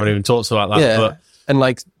haven't even talked about that. Yeah. But. And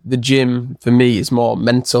like the gym for me is more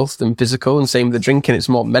mental than physical, and same with the drinking, it's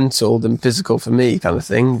more mental than physical for me, kind of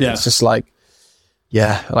thing. Yeah. It's just like,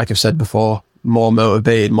 like I've said before, more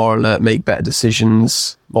motivated, more alert, make better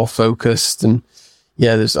decisions, more focused, and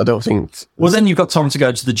I don't think. Well, then you've got time to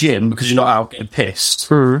go to the gym because you're not out getting pissed.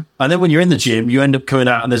 And then when you're in the gym, you end up coming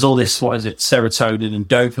out and there's all this, serotonin and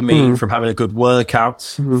dopamine from having a good workout.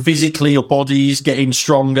 Physically, your body's getting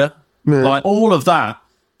stronger. Like all of that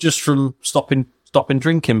just from stopping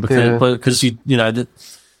drinking because the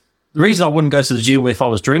reason I wouldn't go to the gym if I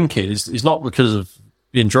was drinking is not because of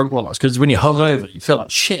being drunk, it's because when you're hungover, you feel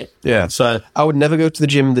like shit. Yeah. So I would never go to the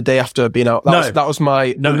gym the day after I've been out. That was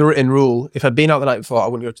my unwritten rule. If I'd been out the night before, I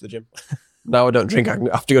wouldn't go to the gym. Now I don't drink. I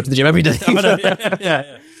have to go to the gym every day.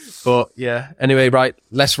 Yeah. But anyway, right.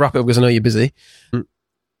 Let's wrap it up because I know you're busy.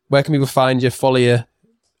 Where can people find you, follow you,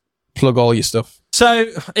 plug all your stuff?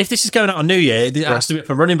 So if this is going out on New Year, it has to be up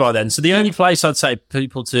and running by then. So the only place I'd say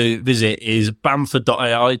people to visit is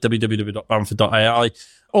bamford.ai, www.bamford.ai.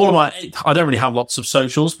 All of I don't really have lots of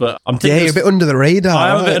socials, but I'm thinking... Yeah, you're a bit under the radar.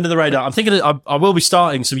 I am a bit under the radar. I'm thinking I will be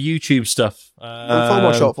starting some YouTube stuff. Long form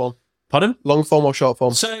or short form? Pardon? Long form or short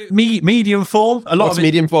form? So medium form. What's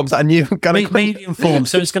medium form? Is that a new kind of... Medium form.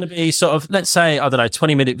 So it's going to be sort of, let's say,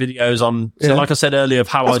 20-minute videos on... So like I said earlier, of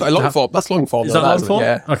how long form. That's long form. Is that long form?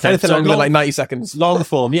 Yeah. Okay. Anything longer than like 90 seconds. Long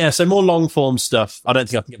form, yeah. So more long form stuff. I don't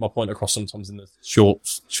think I can get my point across sometimes in the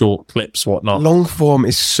short clips, whatnot. Long form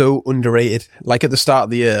is so underrated. Like at the start of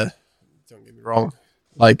the year, don't get me wrong,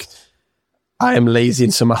 like I am lazy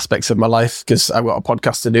in some aspects of my life because I've got a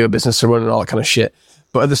podcast to do, a business to run and all that kind of shit.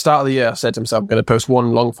 But at the start of the year, I said to myself, I'm going to post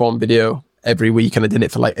one long form video every week, and I did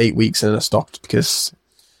it for like 8 weeks and then I stopped because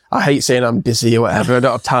I hate saying I'm busy or whatever. I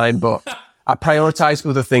don't have time, but I prioritize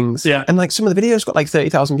other things. Yeah. And like some of the videos got like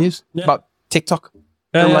 30,000 views about TikTok.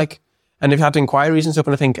 And and they've had inquiries and stuff.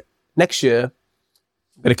 And I think next year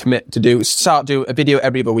I'm going to commit to do a video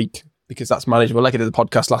every other week because that's manageable. Like I did the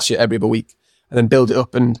podcast last year, every other week, and then build it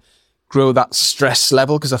up and grow that stress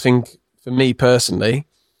level. Because I think for me personally,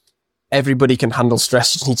 everybody can handle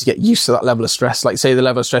stress. You just need to get used to that level of stress. Like say the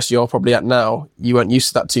level of stress you're probably at now, you weren't used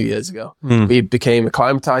to that 2 years ago. We became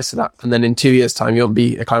acclimatized to that. And then in 2 years' time, you won't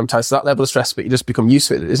be acclimatized to that level of stress, but you just become used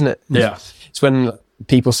to it, isn't it? Yeah. It's when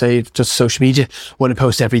people say just social media, want to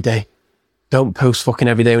post every day. Don't post fucking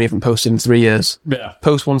every day when you haven't posted in 3 years. Yeah.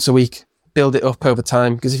 Post once a week. Build it up over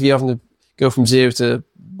time. Because if you're having to go from 0 to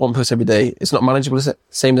one post every day, it's not manageable, is it?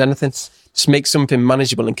 Same as anything. Just make something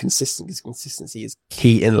manageable and consistent, because consistency is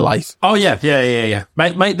key in life. Oh yeah.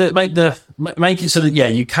 Make it so that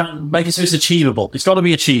you can make it so it's achievable. It's got to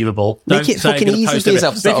be achievable. Make it fucking easy for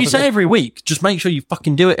yourself. But if you say every week, just make sure you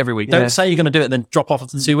fucking do it every week. Don't say you're going to do it and then drop off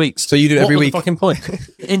after 2 weeks. So you do it every week. What's the fucking point?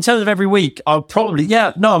 In terms of every week, I'll probably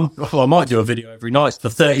I might do a video every night for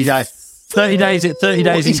 30 days. 30 days.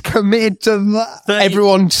 He's committed to that.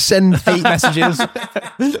 Everyone send hate messages.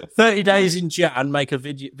 30 days in Jan, make a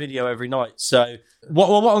video every night. So what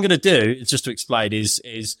I'm going to do is just to explain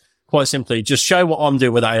is quite simply just show what I'm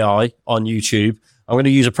doing with AI on YouTube. I'm going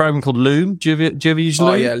to use a program called Loom. Do you ever use Loom?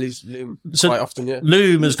 Oh yeah, I use Loom quite often. Yeah.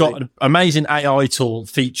 Loom has got an amazing AI tool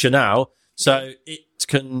feature now, so it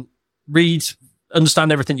can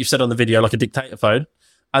understand everything you've said on the video like a dictaphone.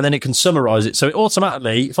 And then it can summarize it. So it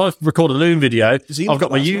automatically, if I record a Loom video, I've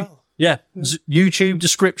got my YouTube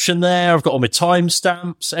description there. I've got all my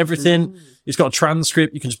timestamps, everything. It's got a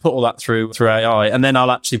transcript. You can just put all that through AI. And then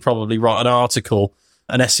I'll actually probably write an article,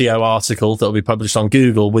 an SEO article that'll be published on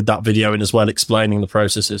Google with that video in as well, explaining the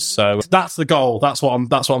processes. So that's the goal. That's what I'm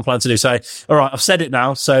planning to do. So, all right, I've said it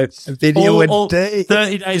now. So a video a day.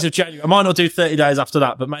 30 days of January. I might not do 30 days after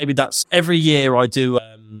that, but maybe that's every year I do,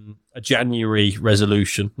 a January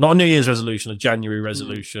resolution, not a New Year's resolution, a January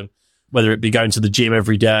resolution, whether it be going to the gym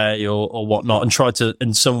every day or whatnot, and try to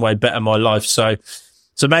in some way better my life. So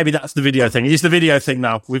maybe that's the video thing. It is the video thing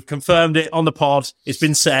now. We've confirmed it on the pod. It's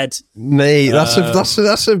been said. Mate, that's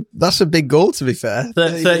a big goal, to be fair.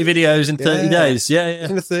 30 videos in 30 days. Yeah. It's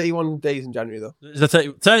in the 31 days in January though. It's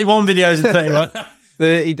 31 videos in 31.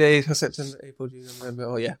 30 days, September, April, June, November.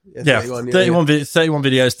 Oh, yeah. 31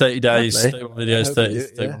 videos, 30 days. Okay. 31 videos,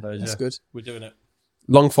 31 days. That's good. We're doing it.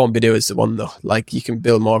 Long form video is the one, though. Like, you can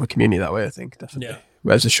build more of a community that way, I think, definitely. Yeah.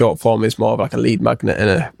 Whereas the short form is more of like a lead magnet and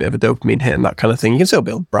a bit of a dopamine hit and that kind of thing. You can still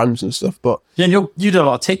build brands and stuff, but... Yeah, and you do a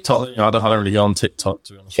lot of TikTok. I don't really go on TikTok,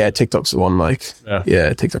 to be honest. Yeah, TikTok's the one, like...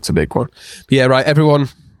 Yeah, TikTok's a big one. But yeah, right, everyone,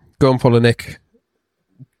 go and follow Nick.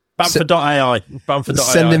 Bamford.ai. Bamford.ai.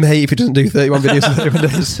 Send him hate if he doesn't do 31 videos in 31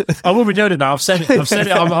 days. I will be doing it now. I've said it.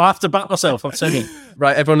 I'll have to back myself. I've said it.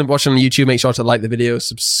 Right, everyone watching on YouTube, make sure to like the video,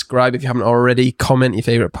 subscribe if you haven't already, comment your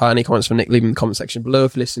favourite part, any comments from Nick, leave them in the comment section below.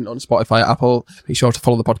 If you're listening on Spotify or Apple, be sure to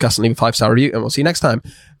follow the podcast and leave a 5-star review, and we'll see you next time.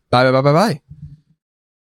 Bye, bye, bye, bye, bye.